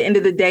think at the end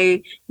of the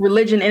day,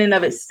 religion in and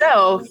of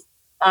itself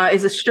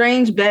is a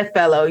strange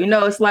bedfellow.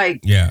 It's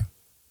like,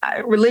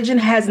 religion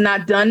has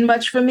not done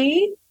much for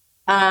me.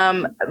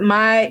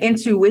 My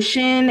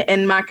intuition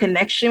and my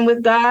connection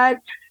with God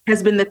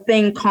has been the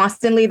thing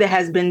constantly that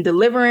has been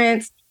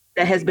deliverance,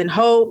 that has been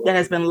hope, that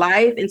has been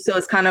life. And so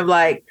it's kind of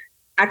like,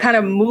 I kind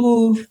of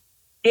move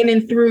in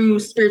and through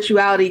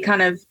spirituality.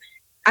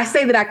 I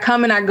say that I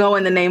come and I go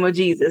in the name of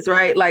Jesus,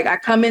 right? Like I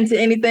come into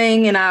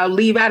anything and I'll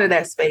leave out of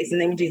that space in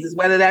the name of Jesus,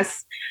 whether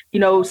that's,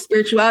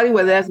 spirituality,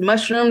 whether that's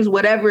mushrooms,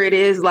 whatever it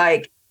is.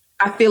 Like,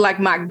 I feel like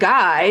my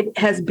guide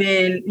has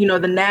been,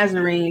 the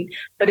Nazarene,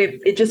 but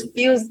it just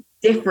feels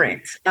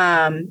different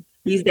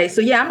these days.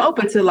 So yeah, I'm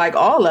open to like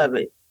all of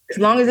it. As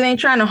long as it ain't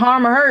trying to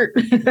harm or hurt,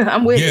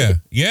 I'm with it.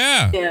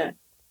 Yeah.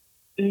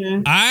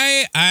 Mm-hmm.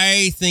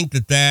 I think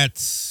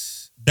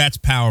that's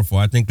powerful.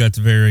 I think that's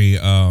very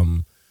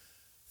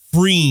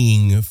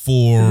freeing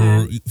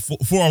for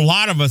a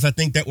lot of us. I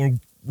think that we're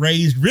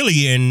raised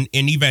really in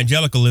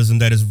evangelicalism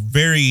that is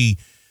very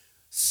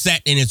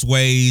set in its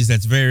ways.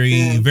 That's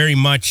very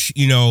much,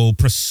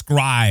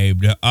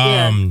 prescribed.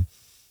 And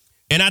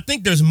I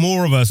think there's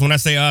more of us. When I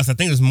say us, I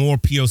think there's more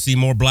POC,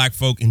 more Black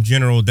folk in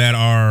general that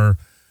are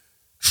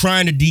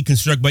trying to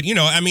deconstruct. But,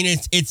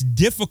 it's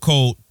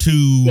difficult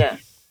to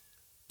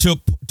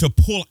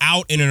pull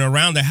out in and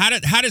around that.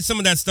 How did some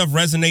of that stuff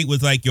resonate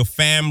with like your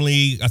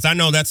family? As I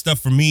know that stuff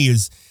for me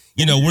is,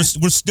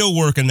 we're still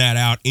working that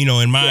out,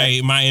 in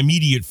my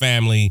immediate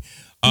family.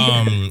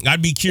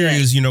 I'd be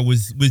curious,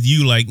 with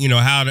you, like,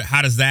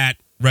 how does that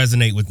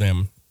resonate with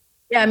them?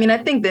 Yeah, I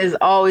think there's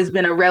always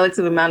been a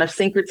relative amount of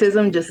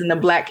syncretism just in the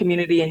Black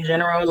community in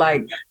general.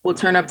 Like, we'll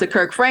turn up to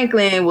Kirk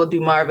Franklin, we'll do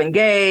Marvin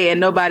Gaye,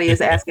 and nobody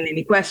is asking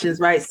any questions,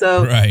 right?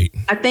 So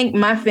I think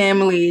my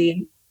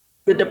family,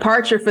 the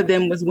departure for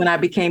them was when I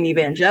became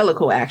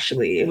evangelical,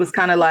 actually. It was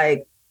kind of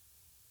like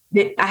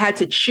I had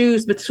to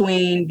choose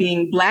between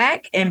being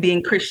Black and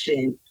being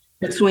Christian,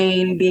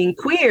 between being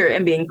queer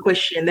and being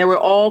Christian. There were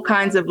all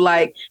kinds of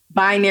like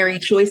binary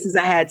choices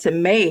I had to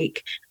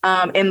make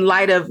in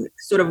light of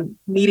sort of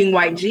meeting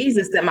white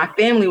Jesus that my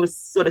family was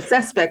sort of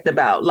suspect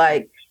about.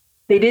 Like,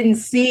 they didn't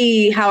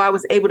see how I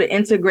was able to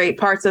integrate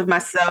parts of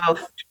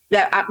myself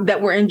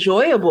that were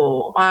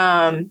enjoyable.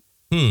 And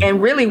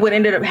really what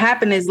ended up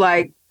happening is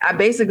like, I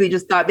basically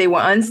just thought they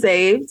were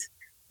unsaved,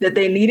 that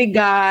they needed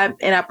God.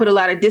 And I put a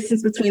lot of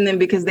distance between them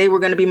because they were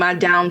going to be my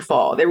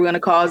downfall. They were going to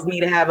cause me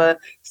to have a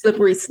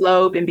slippery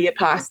slope and be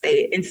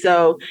apostate. And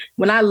so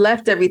when I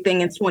left everything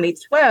in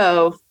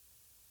 2012,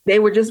 they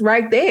were just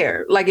right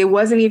there. Like, it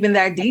wasn't even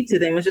that deep to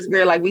them. It was just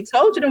very like, we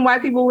told you them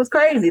white people was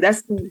crazy.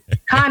 That's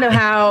kind of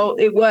how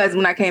it was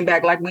when I came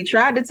back. Like, we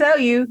tried to tell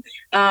you.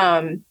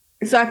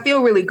 So I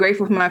feel really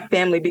grateful for my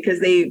family because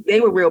they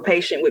were real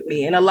patient with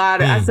me. And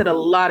I said a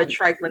lot of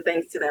trifling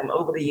things to them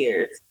over the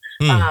years.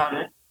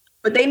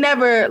 But they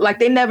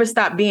never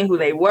stopped being who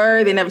they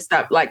were. They never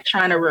stopped like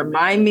trying to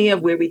remind me of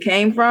where we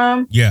came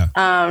from. Yeah.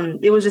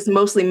 It was just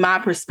mostly my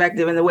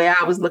perspective and the way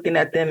I was looking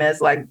at them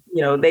as like,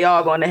 they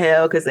all going to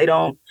hell because they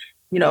don't,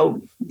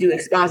 do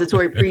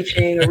expository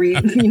preaching or read,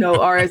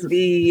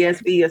 RSV,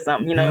 ESV or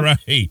something,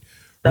 Right.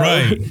 So.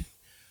 Right.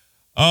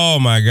 Oh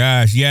my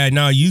gosh. Yeah,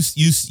 no, you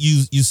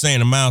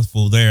saying a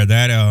mouthful there.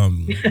 That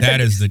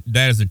is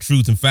the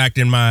truth. In fact,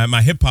 in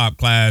my hip hop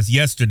class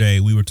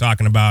yesterday, we were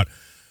talking about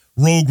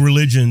rogue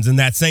religions, and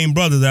that same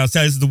brother that I was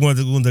telling, this is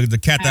the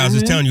cat that I was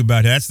just telling you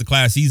about. That's the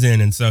class he's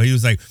in, and so he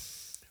was like,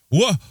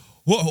 "What?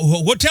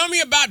 Tell me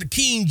about the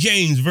King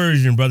James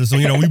version, brother." So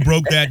we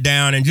broke that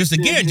down, and just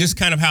again, just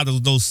kind of how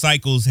those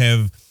cycles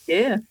have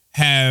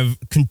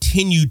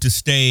continued to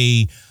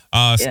stay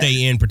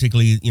in,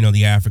 particularly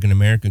the African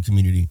American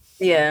community.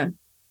 Yeah.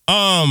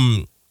 All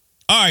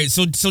right.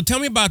 So tell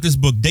me about this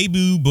book,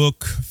 debut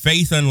book,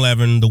 Faith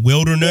Unleavened, The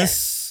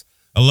Wilderness.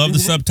 I love the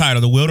subtitle,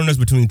 The Wilderness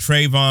Between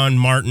Trayvon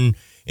Martin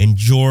and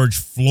George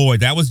Floyd.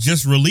 That was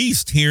just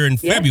released here in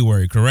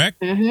February, correct?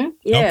 Mm-hmm.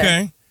 Yeah.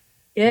 Okay.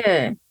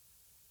 Yeah.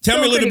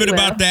 Tell me a little bit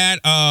about that.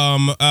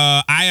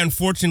 I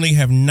unfortunately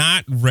have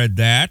not read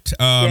that,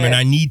 and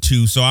I need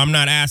to, so I'm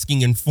not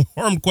asking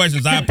informed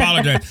questions. I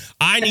apologize.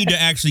 I need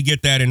to actually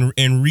get that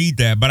and read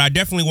that, but I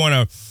definitely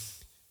want to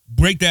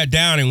break that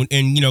down and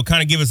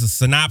kind of give us a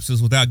synopsis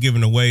without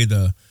giving away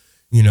the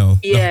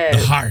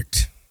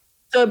heart.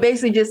 So it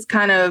basically just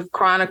kind of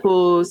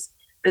chronicles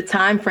the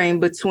time frame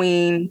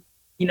between,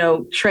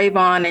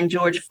 Trayvon and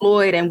George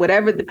Floyd and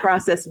whatever the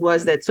process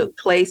was that took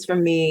place for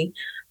me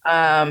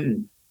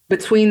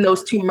between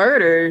those two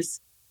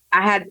murders.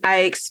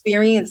 I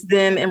experienced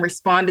them and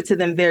responded to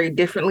them very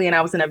differently, and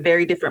I was in a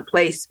very different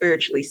place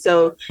spiritually.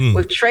 So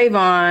with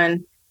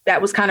Trayvon,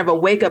 that was kind of a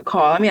wake up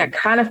call. I mean, I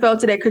kind of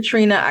felt it at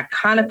Katrina. I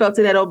kind of felt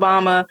it at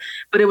Obama,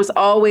 but it was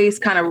always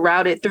kind of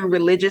routed through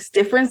religious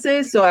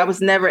differences. So I was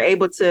never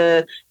able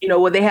to,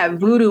 they have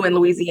voodoo in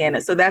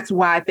Louisiana. So that's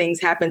why things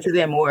happen to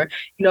them. Or,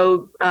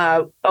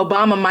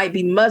 Obama might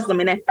be Muslim.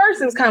 And at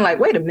first it was kind of like,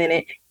 wait a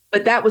minute.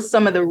 But that was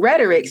some of the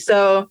rhetoric.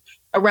 So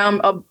around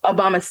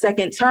Obama's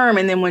second term,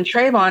 and then when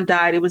Trayvon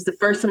died, it was the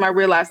first time I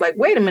realized, like,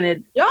 wait a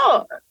minute,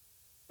 y'all,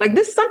 like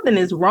something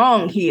is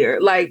wrong here.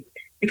 Like,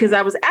 because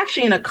I was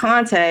actually in a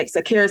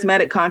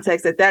charismatic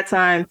context at that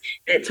time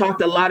that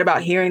talked a lot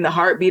about hearing the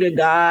heartbeat of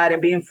God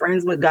and being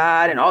friends with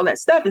God and all that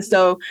stuff. And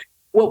so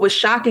what was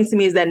shocking to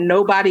me is that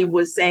nobody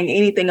was saying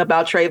anything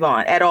about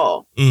Trayvon at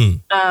all.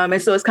 And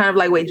so it's kind of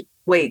like,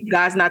 wait,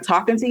 God's not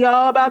talking to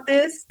y'all about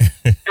this?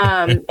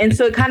 And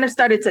so it kind of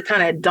started to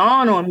kind of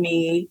dawn on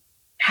me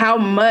how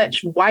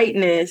much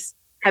whiteness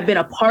had been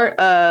a part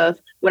of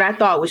what I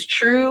thought was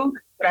true,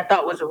 what I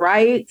thought was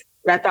right,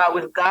 what I thought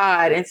was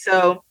God. And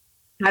so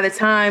by the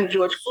time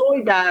George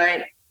Floyd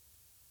died,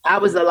 I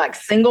was a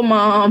single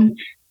mom,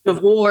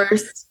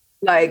 divorced,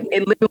 and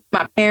living with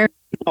my parents.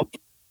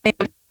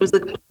 It was a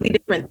completely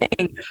different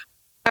thing.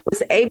 I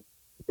was able to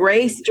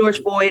embrace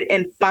George Floyd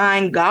and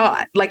find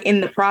God,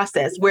 in the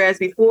process. Whereas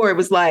before it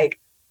was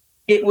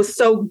it was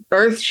so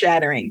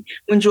earth-shattering.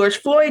 When George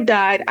Floyd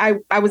died,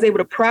 I was able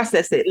to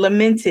process it,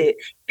 lament it,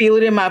 feel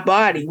it in my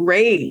body,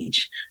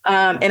 rage.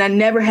 And I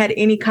never had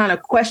any kind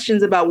of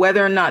questions about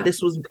whether or not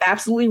this was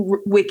absolutely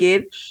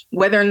wicked,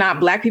 whether or not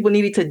Black people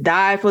needed to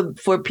die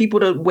for people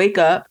to wake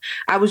up.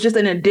 I was just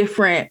in a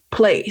different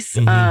place.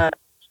 And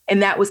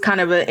that was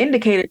kind of an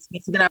indicator to me.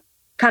 So then I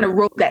kind of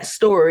wrote that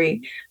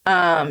story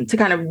to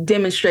kind of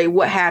demonstrate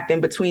what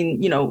happened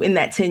between, in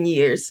that 10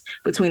 years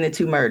between the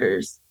two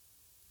murders.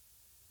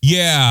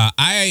 Yeah,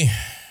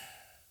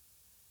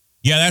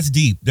 that's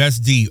deep. That's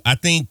deep. I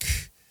think,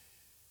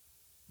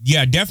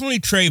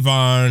 definitely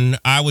Trayvon,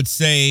 I would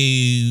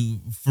say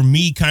for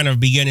me, kind of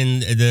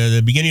beginning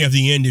the beginning of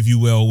the end, if you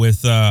will,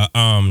 with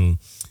my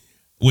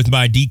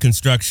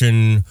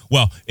deconstruction.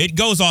 Well, it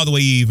goes all the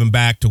way even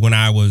back to when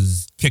I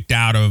was kicked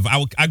out of,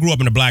 I grew up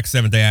in a Black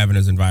Seventh-day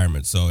Adventist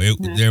environment. So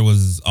there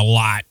was a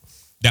lot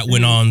that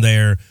went on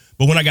there.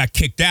 But when I got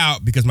kicked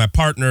out because my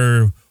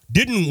partner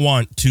didn't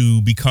want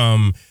to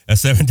become a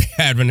Seventh-day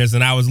Adventist,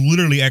 and I was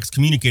literally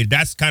excommunicated.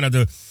 That's kind of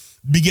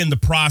the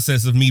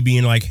process of me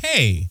being like,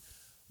 hey,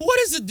 what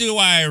is it do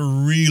I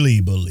really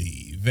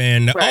believe?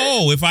 And,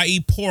 if I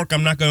eat pork,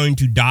 I'm not going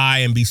to die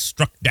and be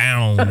struck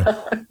down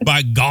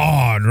by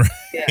God,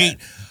 right?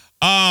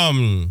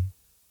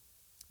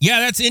 Yeah.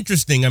 That's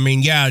interesting. I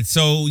mean,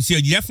 so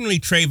definitely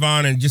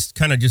Trayvon and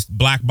just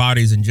Black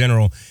bodies in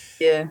general.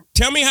 Yeah.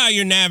 Tell me how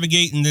you're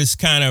navigating this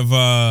kind of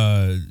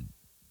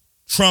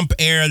Trump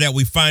era that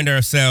we find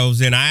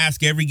ourselves in. I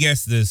ask every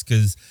guest this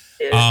because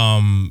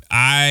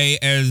I,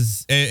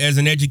 as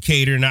an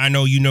educator, and I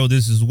know you know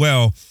this as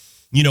well,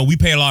 we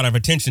pay a lot of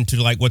attention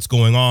to what's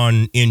going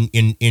on in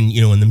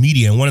the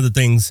media. And one of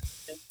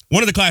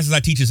the classes I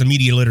teach is a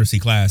media literacy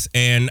class,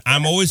 and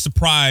I'm always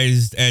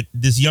surprised at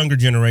this younger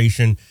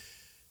generation.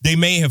 They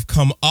may have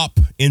come up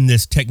in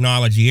this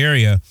technology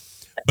area,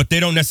 but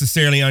they don't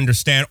necessarily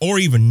understand or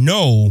even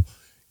know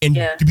and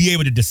to be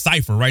able to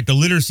decipher, right? The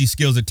literacy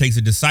skills it takes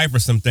to decipher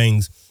some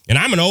things. And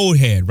I'm an old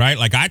head, right?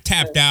 I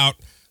tapped out,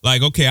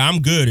 okay,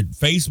 I'm good at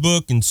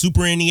Facebook and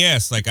Super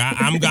NES.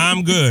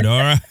 I'm good,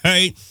 all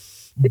right?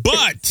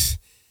 But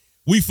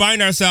we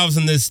find ourselves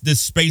in this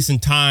space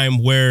and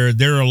time where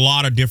there are a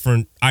lot of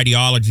different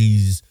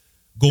ideologies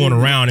going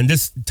around. And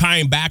this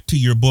tying back to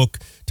your book,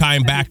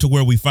 tying back to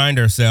where we find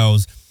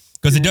ourselves,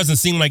 because it doesn't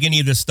seem like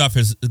any of this stuff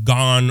has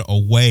gone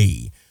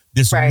away.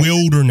 This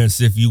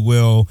wilderness, if you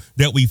will,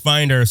 that we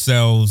find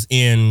ourselves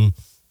in,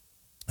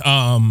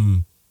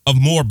 of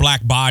more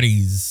Black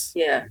bodies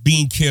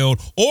being killed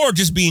or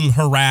just being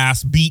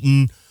harassed,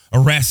 beaten,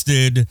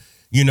 arrested,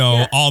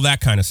 all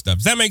that kind of stuff.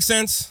 Does that make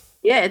sense?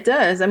 Yeah, it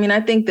does. I mean, I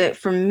think that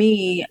for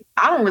me,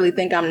 I don't really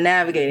think I'm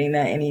navigating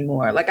that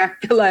anymore. I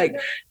feel like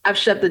I've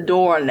shut the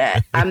door on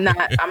that. I'm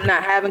not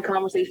having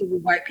conversations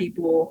with white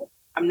people.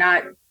 I'm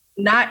not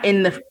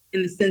in the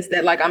sense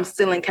that I'm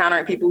still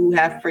encountering people who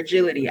have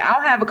fragility.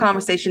 I'll have a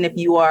conversation if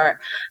you are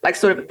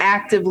sort of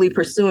actively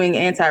pursuing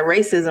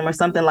anti-racism or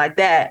something like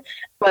that.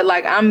 But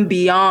I'm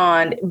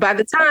beyond. By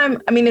the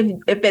time, I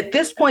mean, if at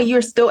this point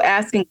you're still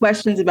asking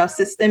questions about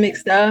systemic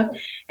stuff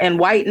and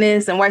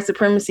whiteness and white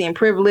supremacy and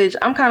privilege,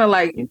 I'm kind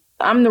of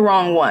I'm the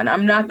wrong one.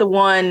 I'm not the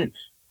one,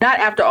 not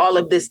after all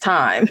of this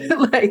time.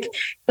 So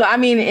I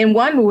mean, in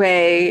one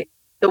way,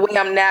 the way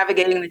I'm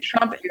navigating the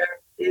Trump era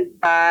is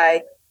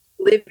by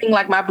living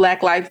like my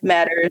Black life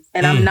matters,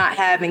 and I'm not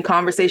having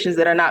conversations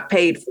that are not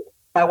paid for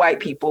by white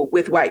people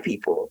with white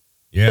people.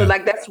 Yeah. So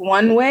that's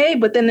one way.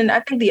 But then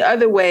I think the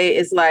other way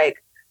is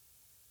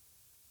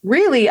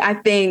really, I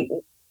think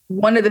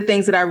one of the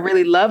things that I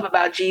really love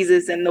about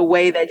Jesus and the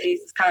way that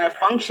Jesus kind of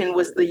functioned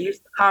was the use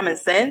of common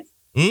sense.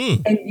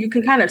 And you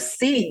can kind of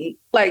see,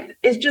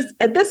 it's just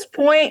at this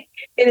point,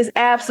 it is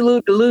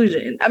absolute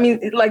delusion. I mean,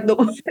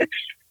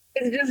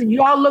 it's just,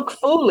 y'all look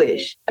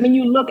foolish. I mean,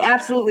 you look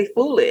absolutely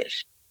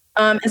foolish.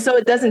 And so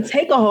it doesn't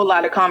take a whole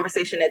lot of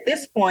conversation at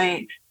this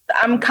point.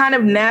 I'm kind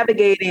of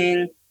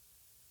navigating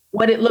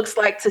what it looks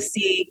like to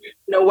see,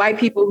 white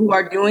people who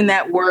are doing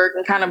that work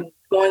and kind of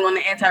going on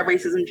the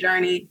anti-racism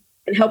journey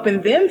and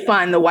helping them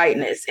find the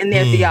whiteness in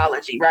their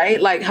theology,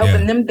 right? Like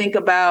helping them think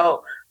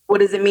about what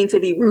does it mean to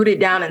be rooted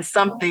down in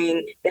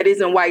something that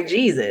isn't white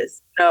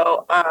Jesus.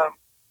 So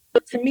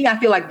to me, I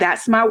feel like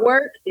that's my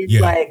work.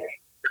 It's like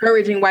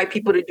encouraging white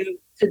people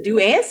to do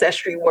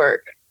ancestry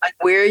work. Like,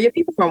 where are your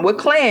people from? What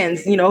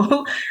clans?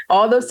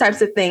 All those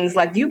types of things.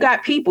 Like, you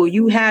got people,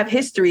 you have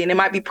history, and it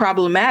might be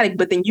problematic,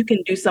 but then you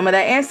can do some of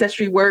that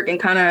ancestry work and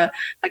kind of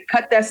like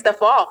cut that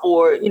stuff off,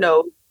 or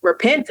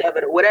repent of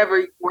it, or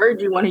whatever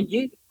word you want to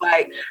use.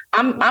 Like,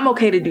 I'm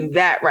okay to do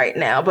that right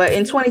now. But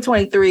in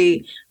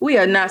 2023, we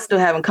are not still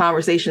having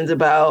conversations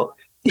about.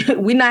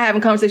 We're not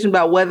having conversations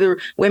about whether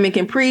women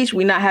can preach.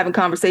 We're not having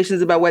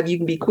conversations about whether you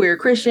can be queer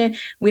Christian.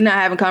 We're not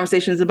having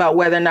conversations about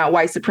whether or not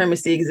white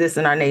supremacy exists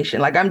in our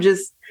nation. Like, I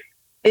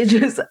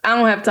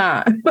don't have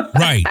time.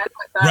 Right. I don't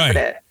have time for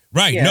that.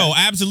 Right. Yeah. No,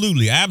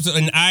 absolutely.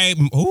 Absolutely. And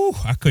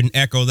I couldn't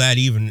echo that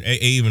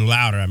even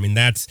louder. I mean,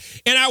 and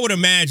I would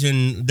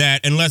imagine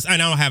that unless,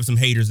 and I'll have some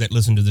haters that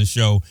listen to this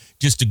show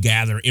just to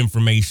gather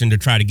information to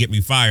try to get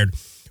me fired.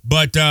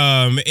 But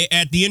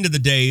at the end of the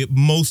day,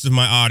 most of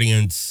my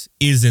audience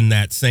is in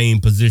that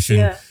same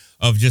position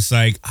of just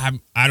like,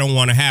 I don't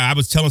want to have. I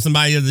was telling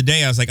somebody the other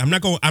day, I was like, I'm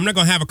not going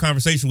to have a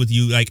conversation with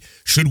you. Like,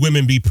 should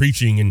women be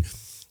preaching, and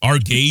are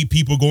gay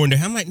people going to?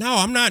 I'm like, no,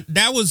 I'm not.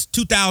 That was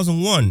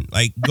 2001.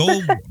 Like, go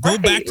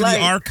right, back to the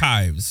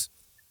archives.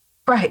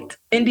 Right.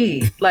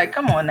 Indeed. Like,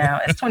 come on now.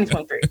 It's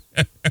 2023.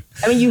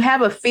 I mean, you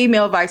have a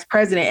female vice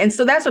president. And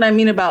so that's what I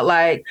mean about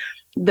like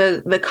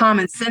the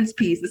common sense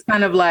piece. It's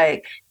kind of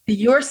like,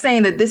 you're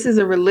saying that this is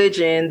a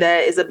religion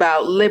that is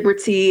about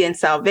liberty and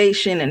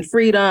salvation and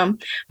freedom,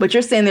 but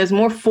you're saying there's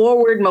more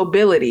forward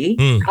mobility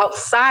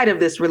outside of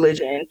this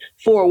religion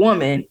for a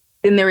woman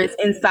than there is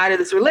inside of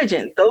this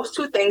religion. Those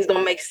two things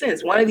don't make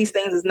sense. One of these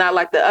things is not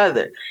like the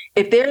other.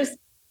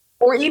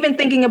 Or even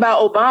thinking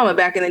about Obama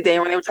back in the day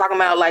when they were talking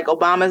about like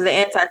Obama's the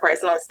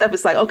Antichrist and all that stuff,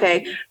 it's like,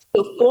 okay,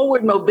 so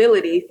forward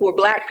mobility for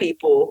Black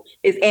people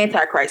is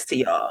Antichrist to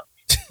y'all.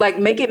 Like,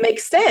 make it make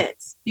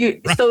sense.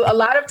 So a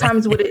lot of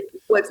times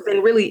what's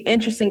been really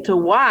interesting to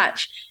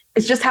watch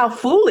is just how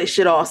foolish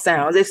it all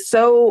sounds. It's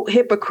so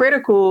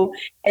hypocritical.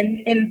 And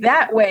in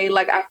that way,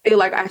 like, I feel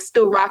like I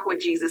still rock with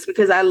Jesus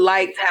because I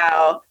like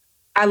how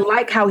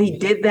he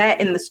did that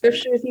in the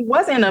scriptures. He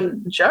wasn't a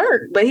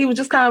jerk, but he was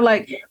just kind of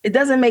like, it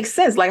doesn't make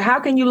sense. Like, how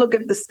can you look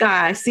at the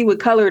sky, see what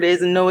color it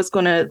is and know it's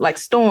going to like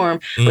storm,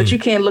 but you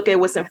can't look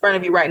at what's in front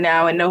of you right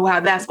now and know how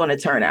that's going to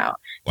turn out.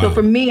 Wow. So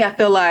for me, I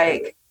feel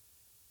like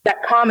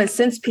that common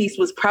sense piece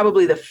was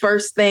probably the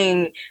first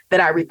thing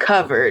that I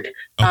recovered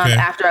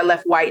after I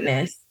left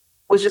whiteness,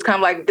 was just kind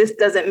of like, this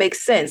doesn't make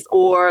sense.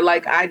 Or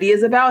like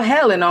ideas about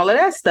hell and all of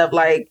that stuff.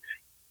 Like,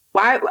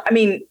 why? I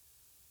mean,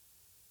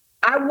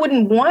 I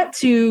wouldn't want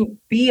to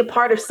be a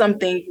part of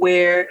something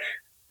where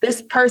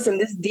this person,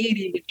 this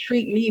deity would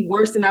treat me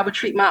worse than I would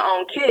treat my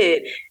own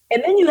kid.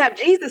 And then you have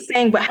Jesus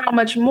saying, but how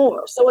much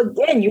more? So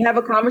again, you have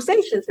a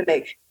conversation to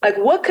make. Like,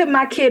 what could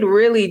my kid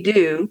really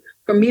do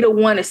for me to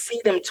want to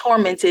see them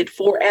tormented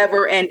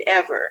forever and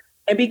ever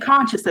and be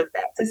conscious of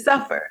that, to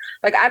suffer?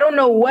 Like, I don't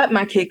know what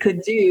my kid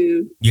could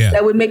do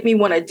that would make me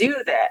want to do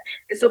that.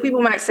 And so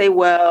people might say,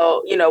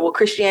 well,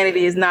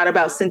 Christianity is not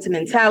about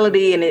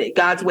sentimentality and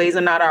God's ways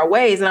are not our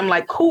ways. And I'm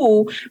like,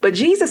 cool. But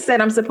Jesus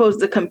said I'm supposed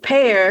to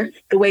compare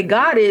the way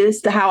God is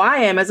to how I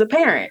am as a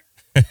parent.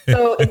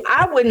 So if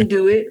I wouldn't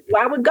do it,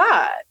 why would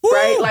God? Woo!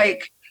 Right?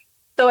 Like,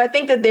 so I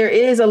think that there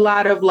is a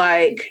lot of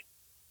like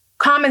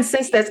common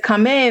sense that's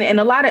come in, and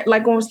a lot of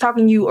like when I was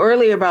talking to you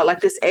earlier about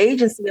like this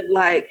agency of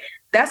like,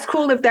 that's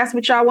cool if that's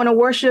what y'all want to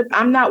worship.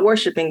 I'm not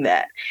worshiping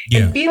that.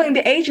 And feeling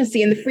the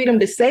agency and the freedom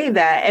to say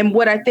that. And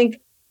what I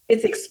think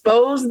it's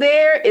exposed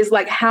there is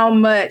like how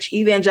much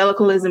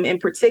evangelicalism in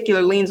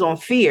particular leans on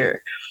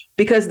fear,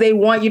 because they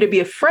want you to be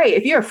afraid.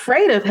 If you're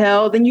afraid of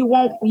hell, then you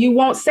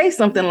won't say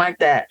something like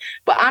that.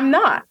 But I'm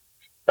not.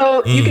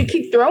 So you can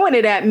keep throwing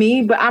it at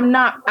me, but I'm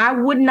not. I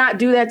would not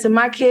do that to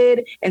my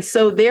kid. And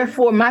so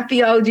therefore, my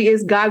theology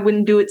is God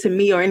wouldn't do it to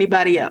me or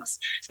anybody else.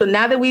 So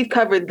now that we've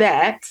covered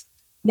that,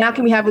 now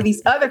can we have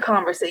these other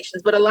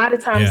conversations? But a lot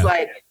of times,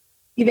 like,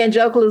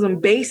 evangelicalism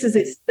bases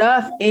its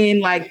stuff in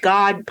like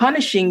God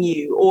punishing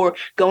you or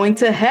going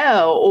to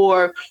hell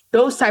or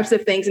those types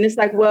of things. And it's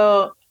like,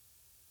 well,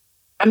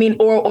 I mean,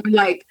 or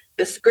like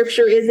the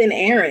scripture is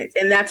inerrant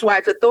and that's why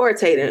it's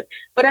authoritative.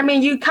 But I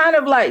mean, you kind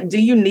of like, do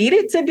you need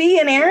it to be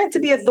inerrant to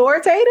be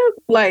authoritative?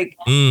 Like,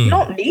 you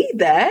don't need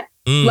that.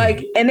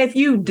 Like, and if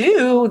you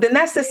do, then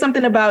that says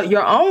something about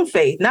your own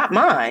faith, not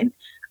mine.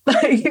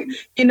 Like,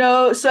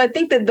 so I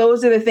think that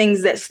those are the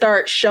things that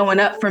start showing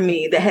up for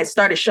me, that has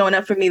started showing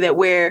up for me, that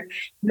where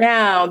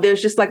now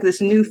there's just like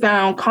this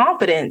newfound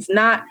confidence,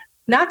 not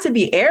to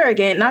be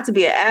arrogant, not to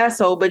be an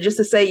asshole, but just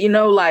to say,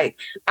 like,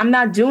 I'm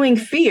not doing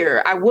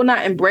fear. I will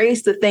not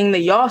embrace the thing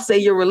that y'all say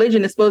your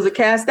religion is supposed to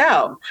cast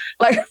out.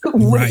 Like,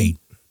 right.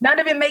 none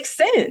of it makes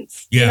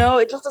sense. Yeah. You know,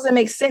 it just doesn't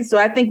make sense. So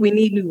I think we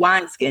need new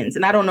wineskins,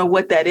 and I don't know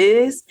what that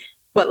is,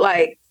 but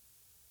like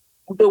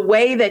the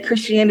way that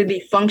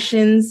Christianity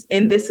functions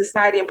in this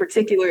society in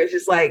particular is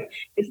just like,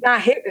 it's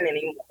not hitting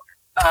anymore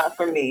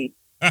for me.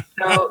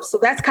 So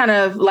that's kind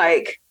of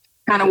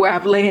where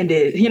I've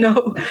landed, you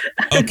know?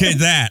 Okay,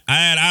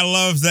 I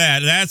love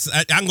that.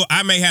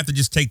 I may have to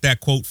just take that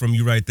quote from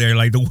you right there.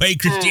 Like the way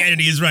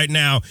Christianity is right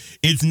now,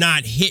 it's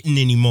not hitting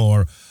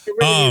anymore. It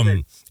really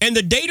isn't. And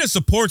the data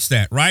supports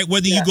that, right?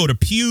 Whether you go to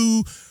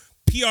Pew,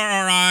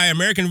 PRRI,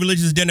 American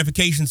Religious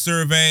Identification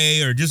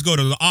Survey, or just go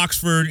to the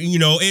Oxford, you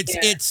know,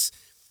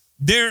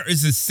 there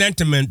is a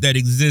sentiment that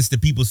exists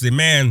that people say,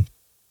 man,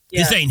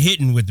 this ain't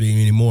hitting with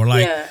me anymore.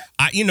 Like,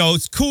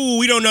 it's cool.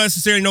 We don't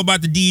necessarily know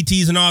about the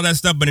deities and all that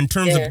stuff, but in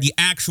terms of the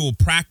actual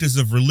practice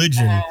of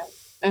religion,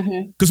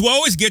 because what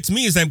always gets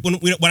me is that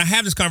when I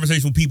have this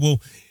conversation with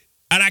people,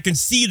 and I can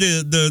see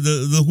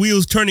the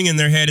wheels turning in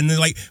their head, and they're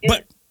like,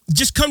 but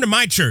just come to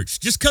my church.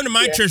 Just come to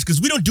my church,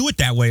 because we don't do it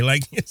that way.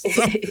 Like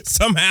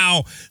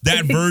somehow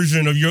that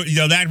version of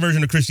that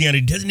version of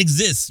Christianity doesn't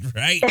exist,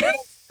 right?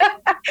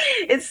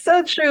 It's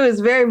so true. It's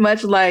very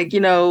much like,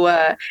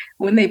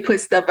 when they put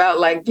stuff out,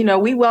 like,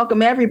 we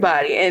welcome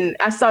everybody. And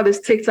I saw this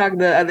TikTok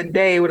the other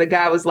day where the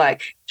guy was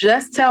like,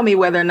 just tell me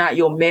whether or not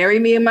you'll marry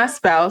me and my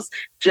spouse.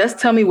 Just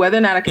tell me whether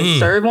or not I can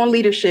serve on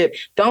leadership.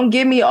 Don't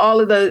give me all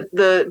of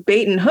the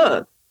bait and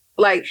hook.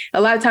 Like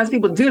a lot of times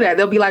people do that.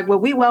 They'll be like, well,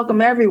 we welcome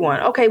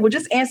everyone. Okay, well,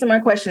 just answer my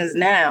questions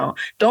now.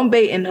 Don't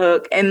bait and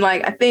hook. And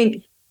like, I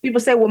think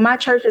people say, well, my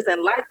church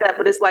isn't like that.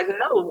 But it's like,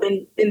 no,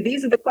 then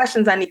these are the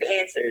questions I need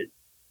answered.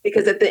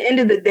 Because at the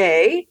end of the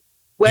day,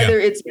 whether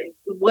it's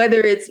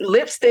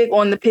lipstick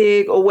on the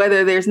pig or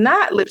whether there's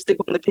not lipstick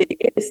on the pig,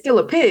 it's still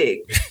a pig.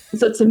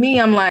 So to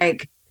me, I'm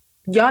like,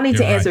 y'all need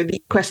to answer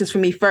these questions for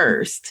me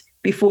first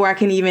before I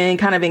can even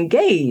kind of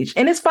engage.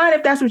 And it's fine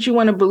if that's what you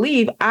want to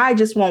believe. I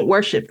just won't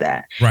worship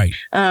that. Right.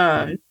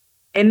 And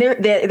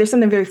there's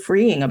something very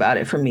freeing about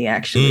it for me,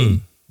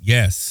 actually.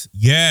 Yes.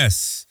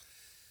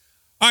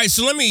 All right,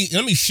 so let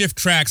me shift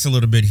tracks a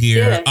little bit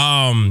here,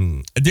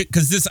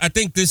 because I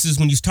think this is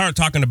when you start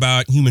talking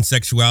about human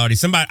sexuality.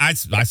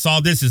 I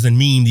saw this as a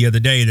meme the other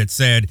day that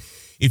said,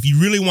 if you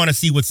really want to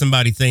see what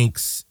somebody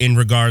thinks in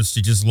regards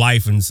to just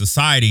life and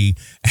society,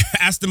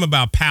 ask them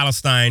about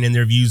Palestine and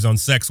their views on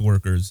sex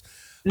workers.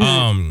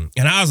 And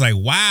I was like,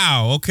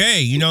 wow,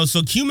 okay,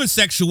 so human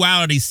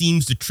sexuality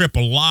seems to trip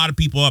a lot of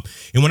people up.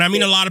 And when I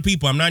mean a lot of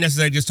people, I'm not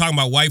necessarily just talking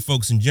about white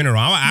folks in general.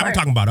 I'm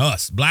talking about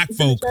us, black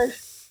folk,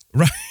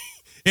 right?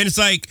 And it's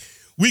like,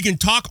 we can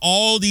talk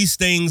all these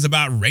things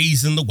about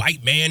race and the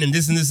white man and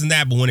this and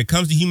that. But when it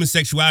comes to human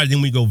sexuality,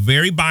 then we go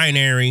very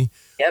binary.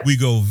 Yep. We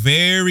go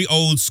very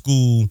old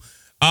school.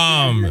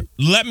 Can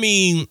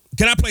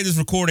I play this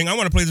recording? I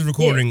want to play this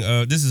recording.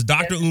 This is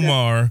Dr.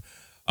 Umar.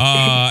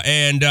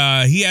 And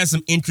he has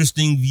some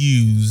interesting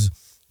views.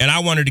 And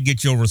I wanted to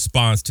get your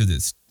response to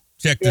this.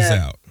 Check this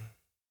out.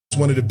 It's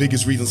one of the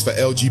biggest reasons for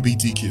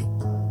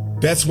LGBTQ.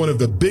 That's one of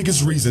the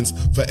biggest reasons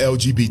for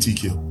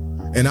LGBTQ.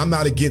 And I'm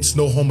not against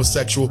no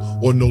homosexual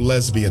or no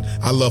lesbian.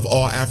 I love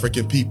all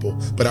African people,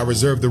 but I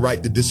reserve the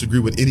right to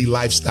disagree with any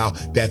lifestyle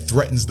that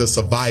threatens the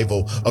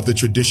survival of the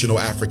traditional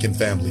African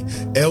family.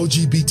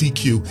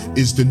 LGBTQ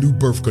is the new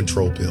birth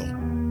control pill.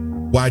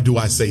 Why do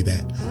I say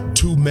that?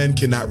 2 men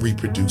cannot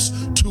reproduce,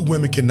 2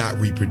 women cannot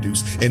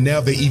reproduce, and now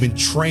they're even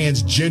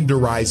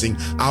transgenderizing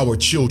our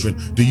children.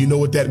 Do you know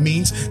what that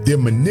means? They're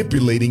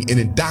manipulating and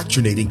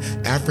indoctrinating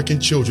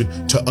African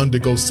children to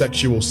undergo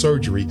sexual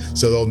surgery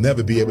so they'll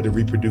never be able to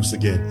reproduce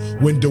again.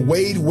 When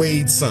Dwayne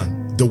Wade,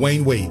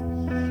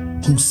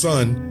 whose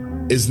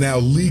son is now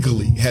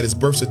legally had his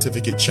birth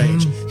certificate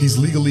changed, he's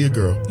legally a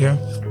girl. Yeah.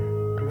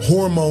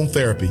 Hormone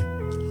therapy.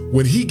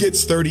 When he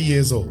gets 30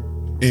 years old,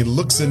 and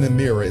looks in the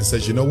mirror and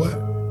says, you know what?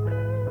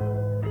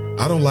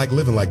 I don't like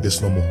living like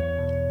this no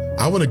more.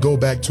 I want to go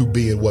back to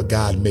being what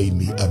God made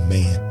me, a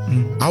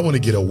man. I want to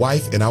get a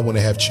wife and I want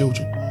to have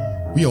children.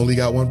 We only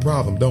got one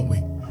problem, don't we?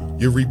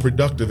 Your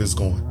reproductive is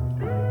gone.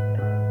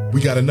 We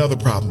got another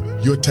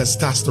problem. Your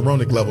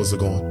testosteronic levels are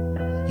gone.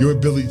 Your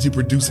ability to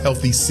produce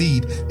healthy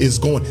seed is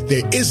gone.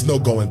 There is no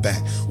going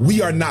back.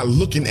 We are not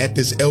looking at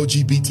this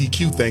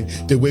LGBTQ thing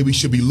the way we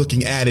should be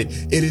looking at it.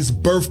 It is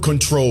birth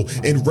control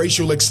and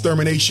racial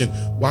extermination.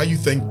 Why you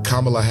think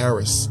Kamala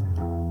Harris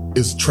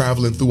is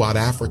traveling throughout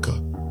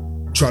Africa,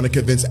 trying to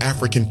convince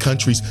African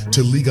countries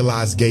to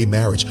legalize gay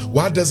marriage?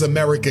 Why does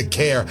America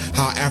care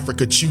how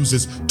Africa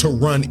chooses to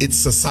run its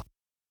society?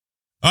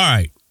 All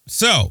right.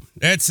 So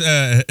that's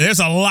there's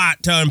a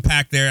lot to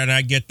unpack there, and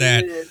I get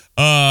that.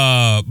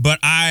 But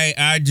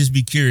I'd just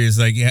be curious,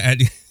 like,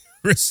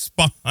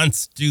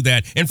 response to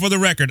that. And for the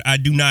record, I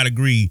do not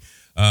agree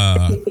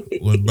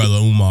with Brother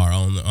Umar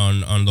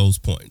on those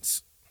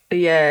points.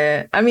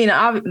 Yeah, I mean,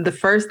 the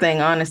first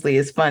thing, honestly,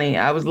 is funny.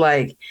 I was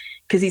like,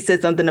 because he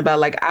said something about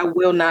like, I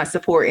will not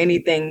support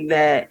anything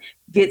that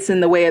gets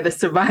in the way of the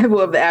survival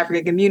of the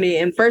African community.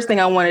 And first thing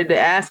I wanted to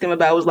ask him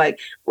about was like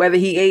whether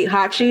he ate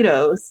hot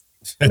Cheetos.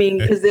 I mean,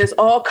 because there's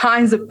all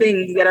kinds of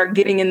things that are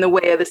getting in the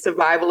way of the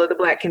survival of the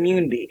Black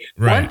community.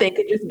 Right. One thing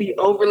could just be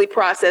overly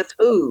processed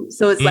food.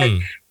 So it's like,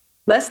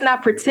 let's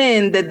not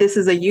pretend that this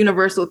is a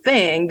universal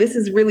thing. This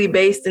is really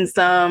based in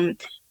some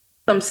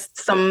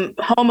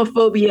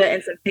homophobia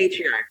and some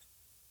patriarchy.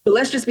 So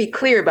let's just be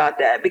clear about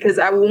that, because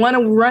I want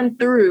to run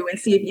through and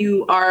see if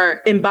you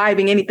are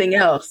imbibing anything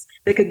else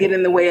that could get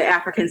in the way of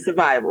African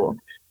survival,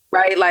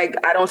 right? Like,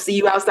 I don't see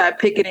you outside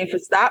picketing for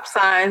stop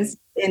signs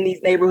in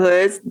these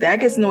neighborhoods.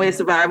 That gets in the way of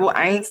survival.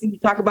 I ain't seen you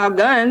talk about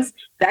guns.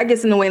 That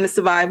gets in the way of the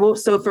survival.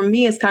 So for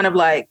me, it's kind of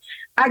like,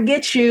 I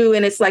get you.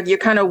 And it's like, you're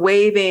kind of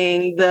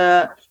waving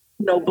the,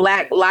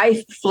 Black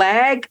life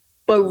flag.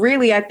 But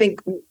really, I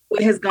think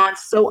what has gone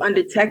so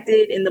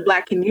undetected in the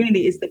Black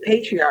community is the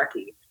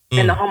patriarchy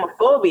and the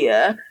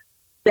homophobia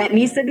that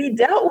needs to be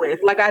dealt with.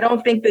 Like, I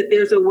don't think that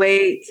there's a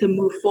way to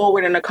move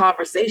forward in a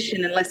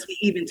conversation unless we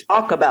even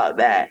talk about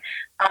that.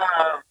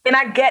 And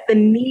I get the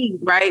need,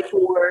 right,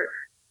 for,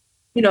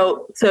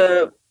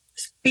 to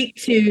speak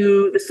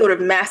to the sort of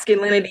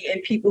masculinity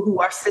in people who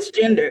are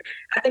cisgender.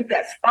 I think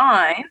that's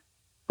fine,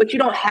 but you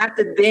don't have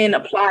to then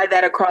apply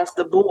that across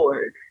the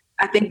board.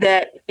 I think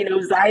that,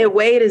 Zaya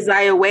Wade is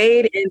Zaya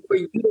Wade, and for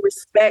you to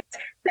respect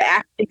the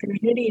African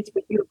community, it's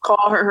for you to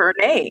call her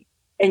name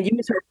and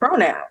use her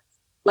pronouns.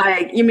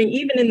 Like, even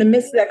in the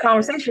midst of that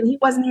conversation, he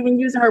wasn't even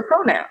using her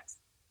pronouns.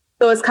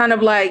 So it's kind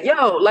of like,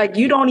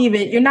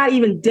 you're not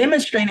even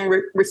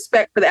demonstrating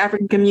respect for the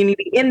African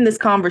community in this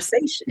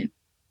conversation.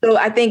 So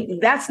I think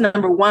that's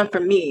number one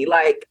for me.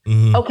 Like,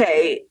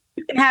 okay,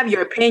 you can have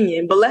your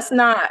opinion, but let's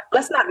not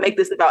make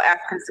this about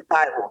African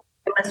survival.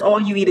 Unless all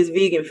you eat is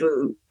vegan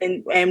food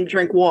and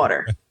drink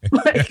water.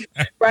 Like,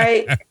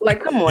 right?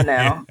 Like, come on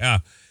now.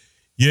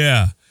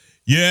 Yeah.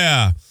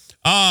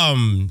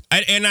 And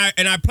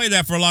I play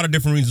that for a lot of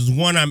different reasons.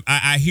 One,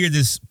 I hear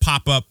this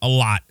pop up a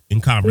lot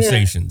in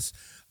conversations,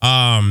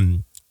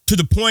 to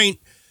the point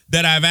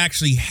that I've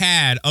actually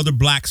had other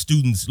Black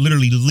students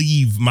literally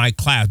leave my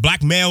class,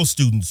 Black male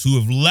students who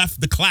have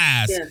left the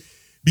class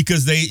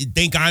because they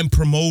think I'm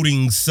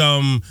promoting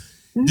some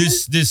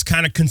this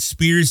kind of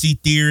conspiracy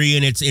theory,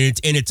 and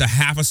it's a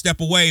half a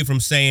step away from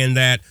saying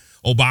that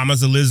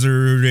Obama's a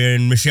lizard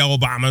and Michelle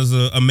Obama's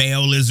a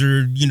male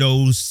lizard,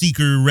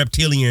 seeker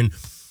reptilian.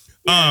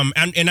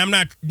 And I'm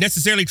not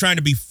necessarily trying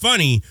to be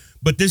funny,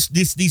 but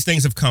these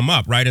things have come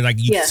up, right? And like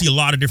you see a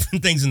lot of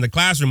different things in the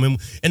classroom.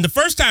 And the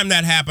first time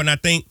that happened, I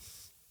think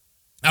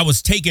I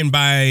was taken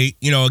by,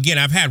 again,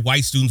 I've had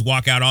white students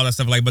walk out, all that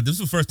stuff but this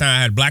was the first time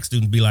I had Black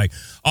students be like,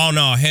 oh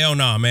no, hell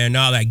no, man.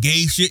 No, that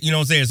gay shit, what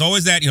I'm saying? It's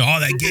always that, all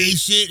that gay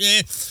shit,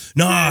 man.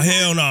 No,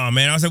 hell no,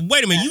 man. I was like,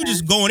 wait a minute, you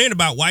just going in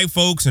about white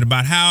folks and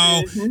about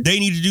how they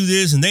need to do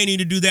this and they need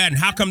to do that. And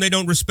how come they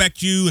don't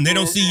respect you and they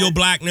don't see your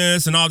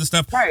Blackness and all this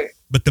stuff. Right.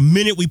 But the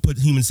minute we put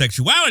human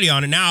sexuality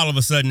on it, now all of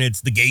a sudden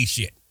it's the gay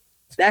shit.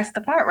 That's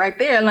the part right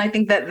there. And I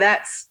think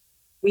that's,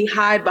 we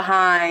hide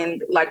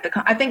behind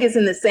I think it's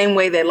in the same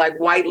way that like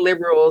white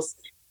liberals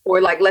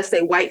or like, let's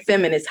say white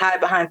feminists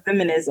hide behind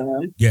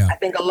feminism. Yeah. I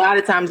think a lot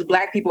of times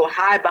Black people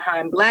hide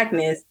behind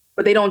Blackness,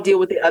 but they don't deal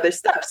with the other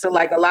stuff. So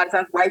like a lot of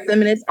times white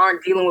feminists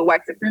aren't dealing with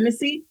white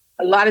supremacy.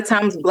 A lot of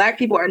times Black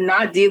people are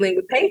not dealing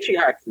with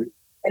patriarchy.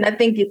 And I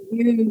think if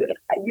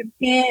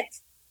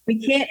we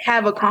can't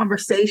have a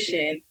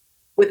conversation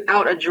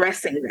without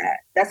addressing that.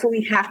 That's what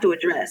we have to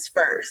address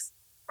first.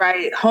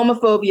 Right?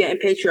 Homophobia and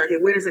patriarchy,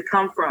 where does it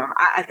come from?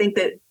 I think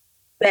that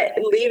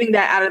leaving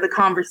that out of the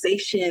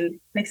conversation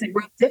makes it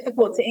really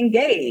difficult to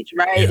engage,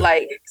 right? Yeah.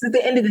 Like, because at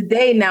the end of the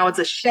day, now it's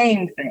a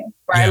shame thing,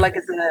 right? Yeah. Like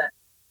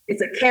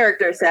it's a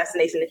character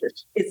assassination.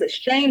 It's a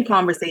shame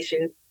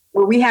conversation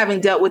where we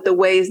haven't dealt with the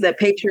ways that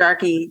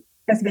patriarchy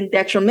has been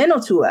detrimental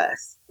to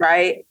us,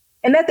 right?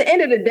 And at the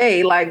end of the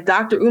day, like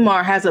Dr.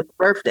 Umar has a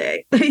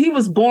birthday. He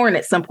was born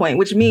at some point,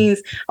 which means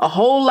a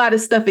whole lot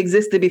of stuff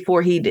existed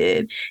before he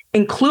did,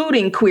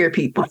 including queer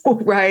people,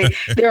 right?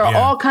 There are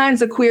all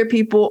kinds of queer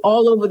people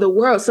all over the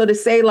world. So to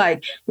say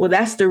like, well,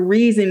 that's the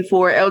reason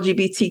for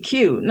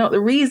LGBTQ. No, the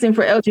reason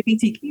for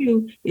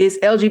LGBTQ is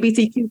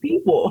LGBTQ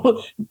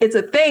people. It's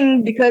a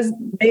thing because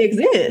they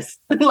exist.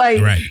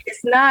 Like,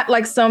 It's not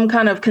like some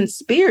kind of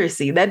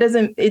conspiracy.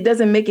 It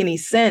doesn't make any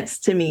sense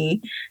to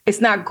me. It's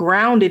not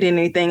grounded in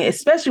anything.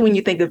 Especially when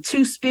you think of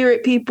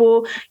Two-Spirit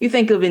people, you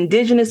think of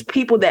indigenous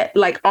people that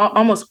like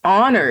almost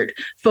honored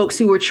folks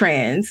who were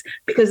trans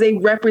because they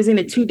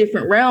represented two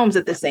different realms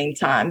at the same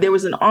time. There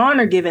was an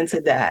honor given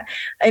to that.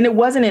 And it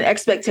wasn't an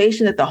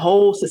expectation that the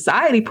whole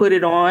society put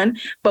it on.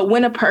 But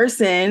when a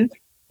person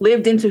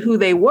lived into who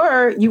they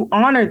were, you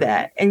honor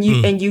that and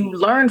you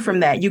learn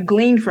from that, you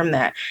glean from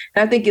that.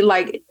 And I think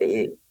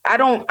I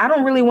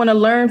don't really want to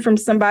learn from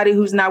somebody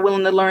who's not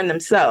willing to learn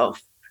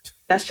themselves.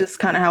 That's just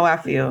kind of how I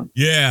feel.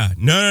 Yeah.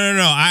 No.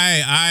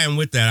 I am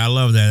with that. I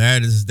love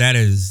that. That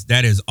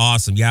is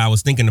awesome. Yeah, I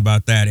was thinking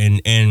about that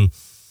and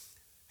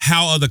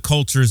how other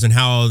cultures and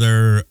how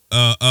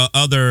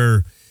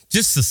other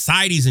just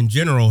societies in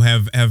general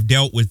have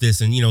dealt with this.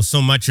 And, so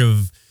much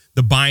of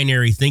the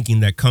binary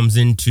thinking that comes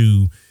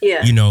into,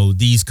 you know,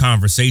 these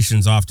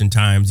conversations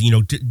oftentimes, you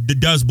know, it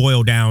does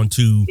boil down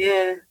to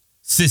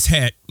cis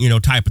het, you know,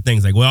 type of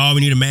things like, well,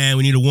 we need a man,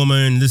 we need a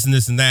woman, this and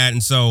this and that.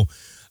 And so,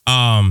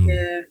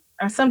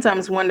 I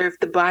sometimes wonder if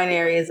the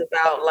binary is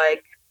about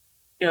like,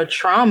 you know,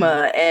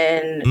 trauma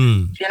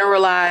and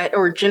generalized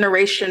or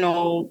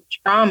generational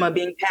trauma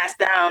being passed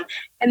down.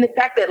 And the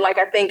fact that, like,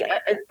 I think,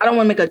 I don't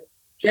want to make a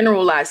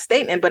generalized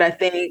statement, but I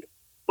think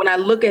when I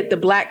look at the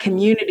Black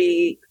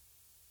community,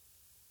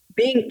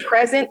 being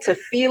present to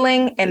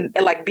feeling and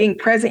like being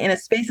present in a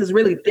space is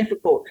really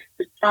difficult.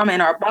 There's trauma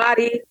in our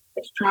body,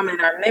 there's trauma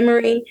in our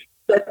memory.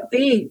 But I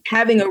think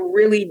having a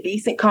really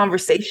decent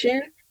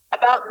conversation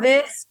about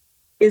this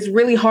is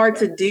really hard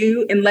to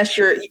do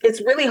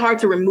it's really hard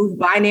to remove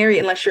binary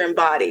unless you're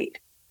embodied.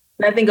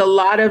 And I think a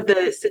lot of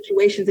the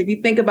situations, if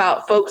you think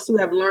about folks who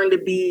have learned to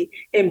be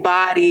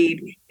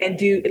embodied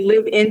and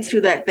live into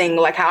that thing,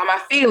 like how am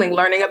I feeling,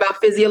 learning about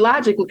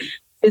physiological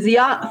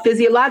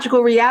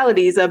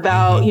realities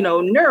about, you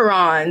know,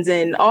 neurons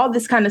and all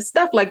this kind of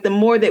stuff. Like the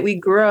more that we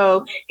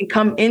grow and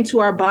come into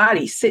our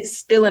body, sit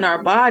still in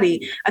our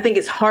body, I think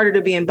it's harder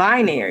to be in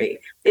binary.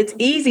 It's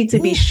easy to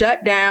be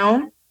shut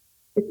down.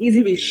 It's easy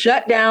to be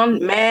shut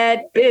down,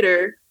 mad,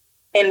 bitter,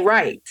 and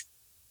right?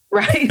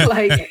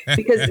 Like,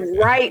 because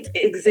right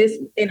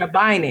exists in a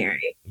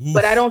binary.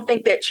 But I don't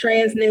think that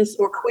transness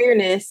or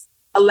queerness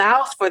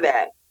allows for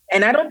that.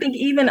 And I don't think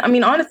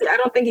honestly, I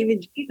don't think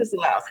even Jesus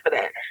allows for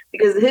that,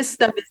 because his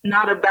stuff is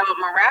not about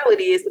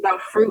morality. It's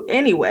about fruit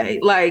anyway.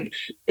 Like,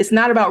 it's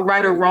not about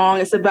right or wrong.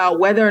 It's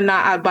about whether or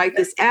not I bite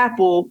this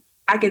apple,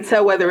 I can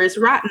tell whether it's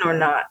rotten or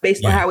not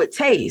based on how it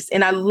tastes.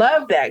 And I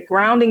love that.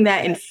 Grounding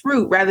that in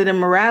fruit rather than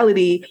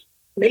morality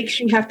makes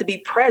you have to be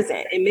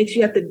present. It makes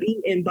you have to be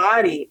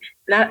embodied.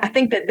 And I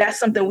think that that's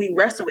something we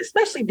wrestle with,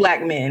 especially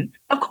Black men,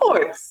 of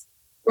course,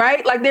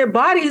 right? Like their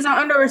bodies are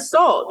under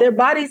assault. Their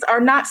bodies are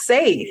not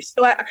safe.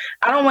 So I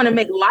don't want to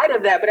make light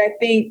of that, but I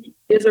think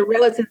there's a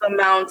relative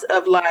amount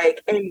of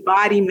like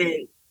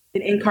embodiment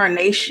and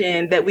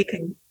incarnation that we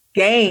can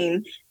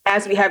gain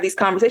as we have these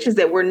conversations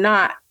that we're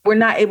not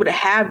able to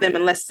have them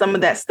unless some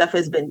of that stuff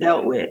has been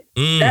dealt with.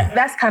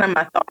 That's kind of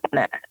my thought on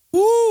that.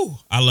 Ooh,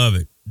 I love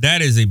it.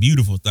 That is a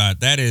beautiful thought.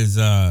 That is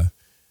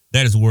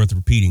worth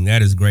repeating.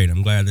 That is great.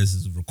 I'm glad this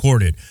is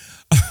recorded.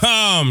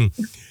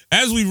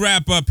 As we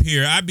wrap up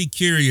here, I'd be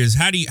curious,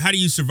 how do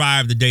you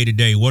survive the day to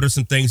day? What are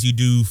some things you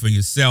do for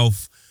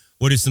yourself?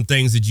 What are some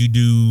things that you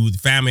do? The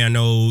family, I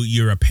know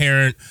you're a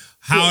parent.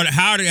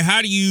 How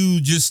do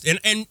you just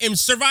and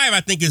survive?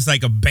 I think is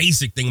like a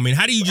basic thing. I mean,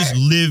 how do you just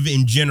live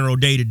in general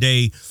day to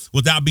day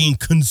without being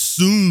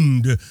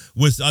consumed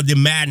with the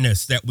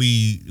madness that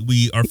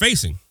we are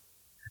facing?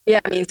 Yeah,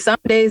 I mean, some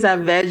days I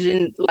veg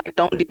and like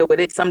don't deal with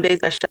it. Some days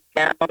I shut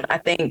down. I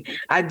think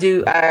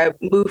I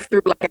move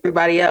through like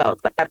everybody else.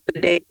 I have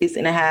good days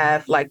and I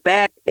have like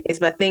bad days.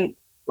 But I think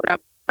what I'm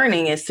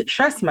learning is to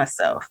trust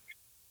myself.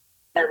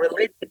 That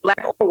religion,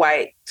 Black or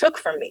white, took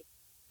from me.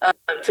 To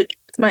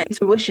trust my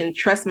intuition,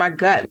 trust my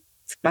gut,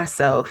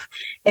 myself,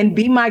 and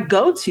be my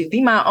go-to,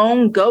 be my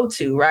own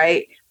go-to,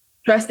 right?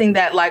 Trusting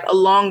that like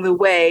along the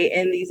way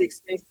in these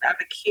experiences, I've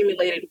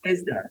accumulated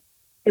wisdom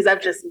because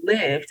I've just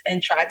lived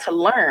and tried to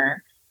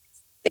learn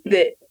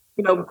that,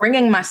 you know,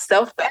 bringing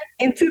myself back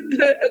into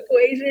the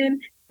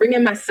equation,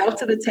 bringing myself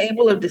to the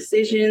table of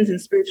decisions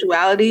and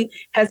spirituality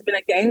has been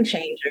a game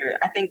changer.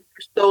 I think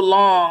for so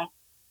long,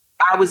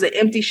 I was an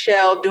empty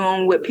shell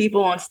doing what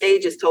people on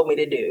stages told me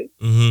to do.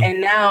 Mm-hmm.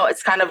 And now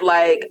it's kind of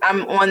like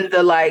I'm on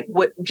the like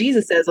what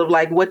Jesus says of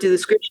like, what do the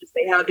scriptures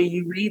say? How do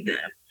you read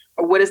them?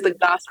 Or what is the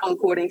gospel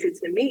according to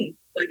me?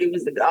 Like it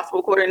was the gospel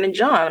according to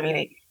John. I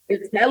mean,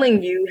 it's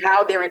telling you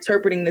how they're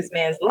interpreting this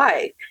man's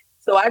life.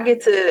 So I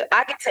get to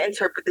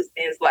interpret this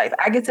man's life.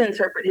 I get to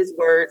interpret his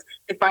words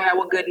and find out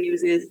what good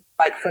news is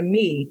like for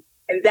me.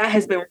 And that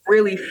has been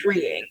really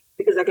freeing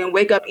because I can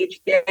wake up each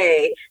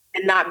day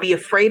and not be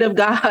afraid of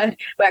God,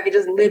 but I can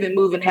just live and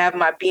move and have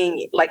my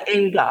being like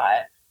in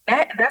God.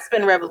 That's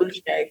been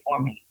revolutionary for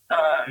me.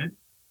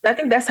 I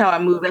think that's how I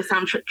move. That's how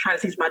I'm trying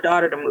to teach my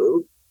daughter to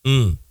move.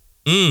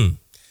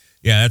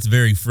 Yeah, that's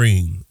very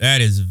freeing.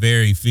 That is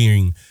very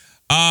freeing.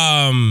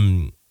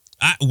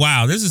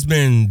 Wow, this has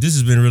been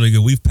really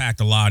good. We've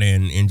packed a lot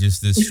in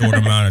just this short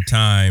amount of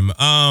time.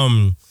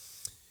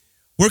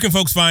 Where can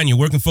folks find you?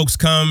 Where can folks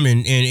come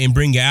and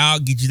bring you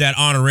out, get you that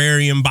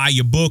honorarium, buy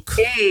your book?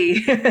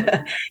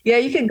 Hey, yeah,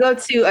 you can go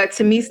to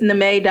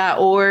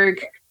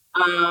TamiceName.org.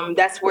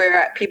 That's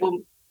where people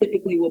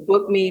typically will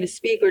book me to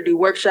speak or do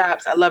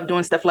workshops. I love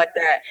doing stuff like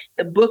that.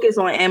 The book is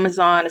on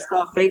Amazon. It's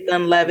called Faith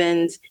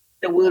Unleavened,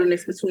 The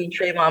Wilderness Between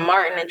Trayvon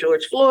Martin and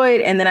George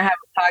Floyd. And then I have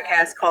a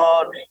podcast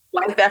called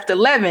Life After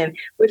 11,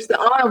 which the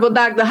Honorable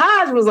Dr.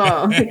 Hodge was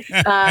on.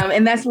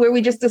 And that's where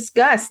we just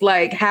discussed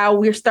like how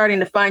we're starting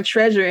to find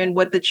treasure in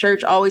what the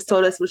church always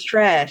told us was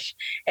trash.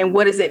 And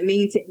what does it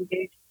mean to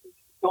engage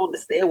people to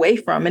stay away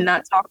from and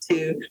not talk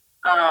to?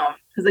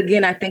 Because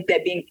again, I think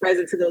that being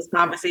present to those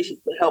conversations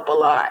would help a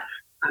lot.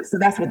 So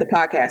that's what the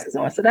podcast is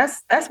on. So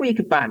that's where you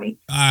can find me.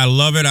 I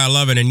love it. I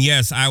love it. And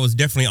yes, I was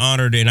definitely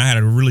honored, and I had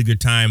a really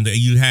good time. That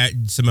you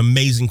had some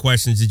amazing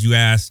questions that you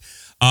asked.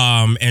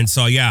 And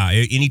so, yeah,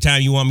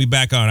 anytime you want me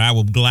back on, I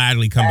will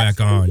gladly come back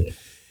on.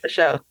 For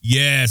sure.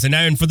 Yes.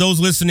 And for those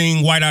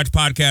listening,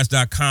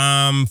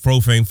 whiteouchpodcast.com,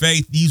 Profane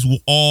Faith, these will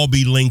all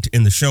be linked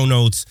in the show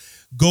notes.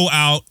 Go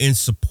out and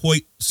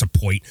support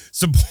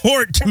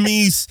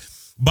Tamice.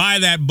 Buy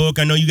that book.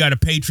 I know you got a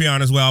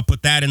Patreon as well. I'll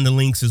put that in the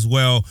links as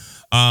well.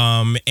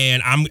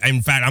 And I'm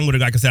going to,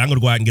 like I said, I'm going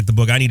to go out and get the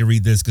book. I need to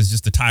read this because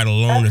just the title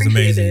alone is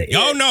amazing.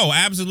 Yeah. Oh, no,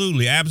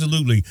 absolutely.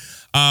 Absolutely.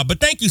 But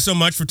thank you so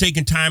much for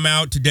taking time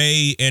out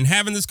today and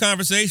having this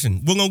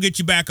conversation. We're going to get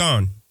you back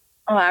on.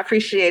 Oh, I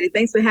appreciate it.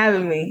 Thanks for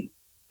having me.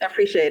 I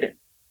appreciate it.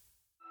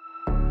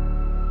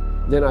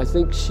 Then I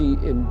think she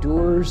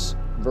endures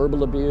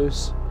verbal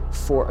abuse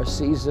for a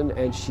season,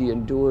 and she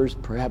endures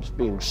perhaps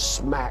being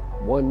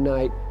smacked one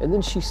night, and then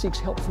she seeks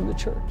help from the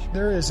church.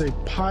 There is a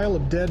pile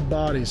of dead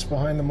bodies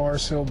behind the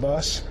Mars Hill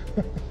bus,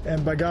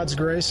 and by God's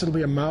grace, it'll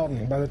be a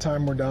mountain by the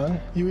time we're done.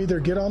 You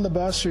either get on the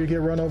bus or you get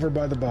run over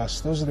by the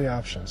bus. Those are the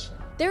options.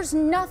 There's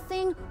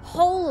nothing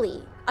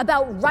holy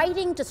about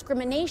writing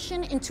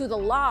discrimination into the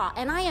law,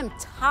 and I am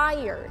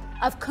tired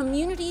of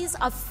communities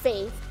of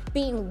faith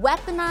being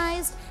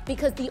weaponized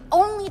because the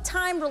only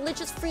time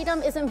religious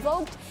freedom is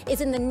invoked is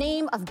in the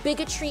name of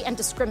bigotry and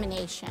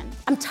discrimination.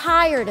 I'm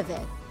tired of it.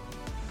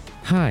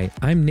 Hi,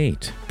 I'm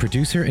Nate,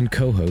 producer and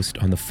co-host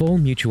on the Full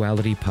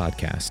Mutuality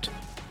podcast.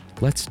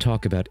 Let's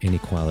talk about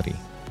inequality.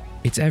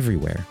 It's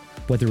everywhere.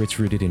 Whether it's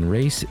rooted in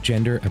race,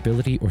 gender,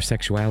 ability, or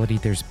sexuality,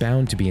 there's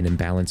bound to be an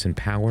imbalance in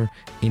power,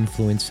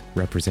 influence,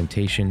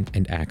 representation,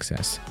 and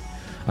access.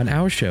 On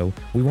our show,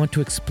 we want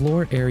to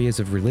explore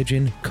areas of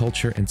religion,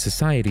 culture, and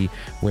society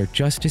where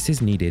justice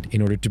is needed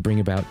in order to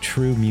bring about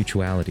true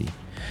mutuality.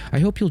 I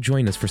hope you'll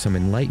join us for some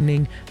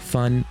enlightening,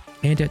 fun,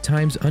 and at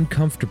times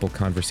uncomfortable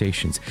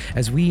conversations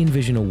as we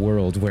envision a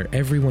world where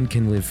everyone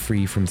can live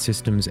free from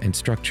systems and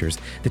structures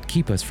that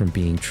keep us from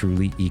being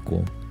truly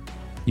equal.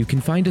 You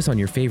can find us on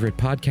your favorite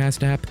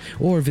podcast app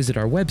or visit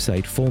our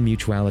website,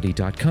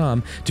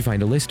 fullmutuality.com, to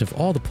find a list of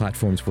all the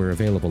platforms we're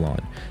available on.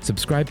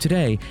 Subscribe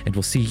today, and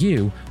we'll see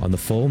you on the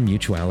Full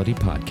Mutuality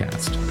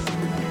podcast.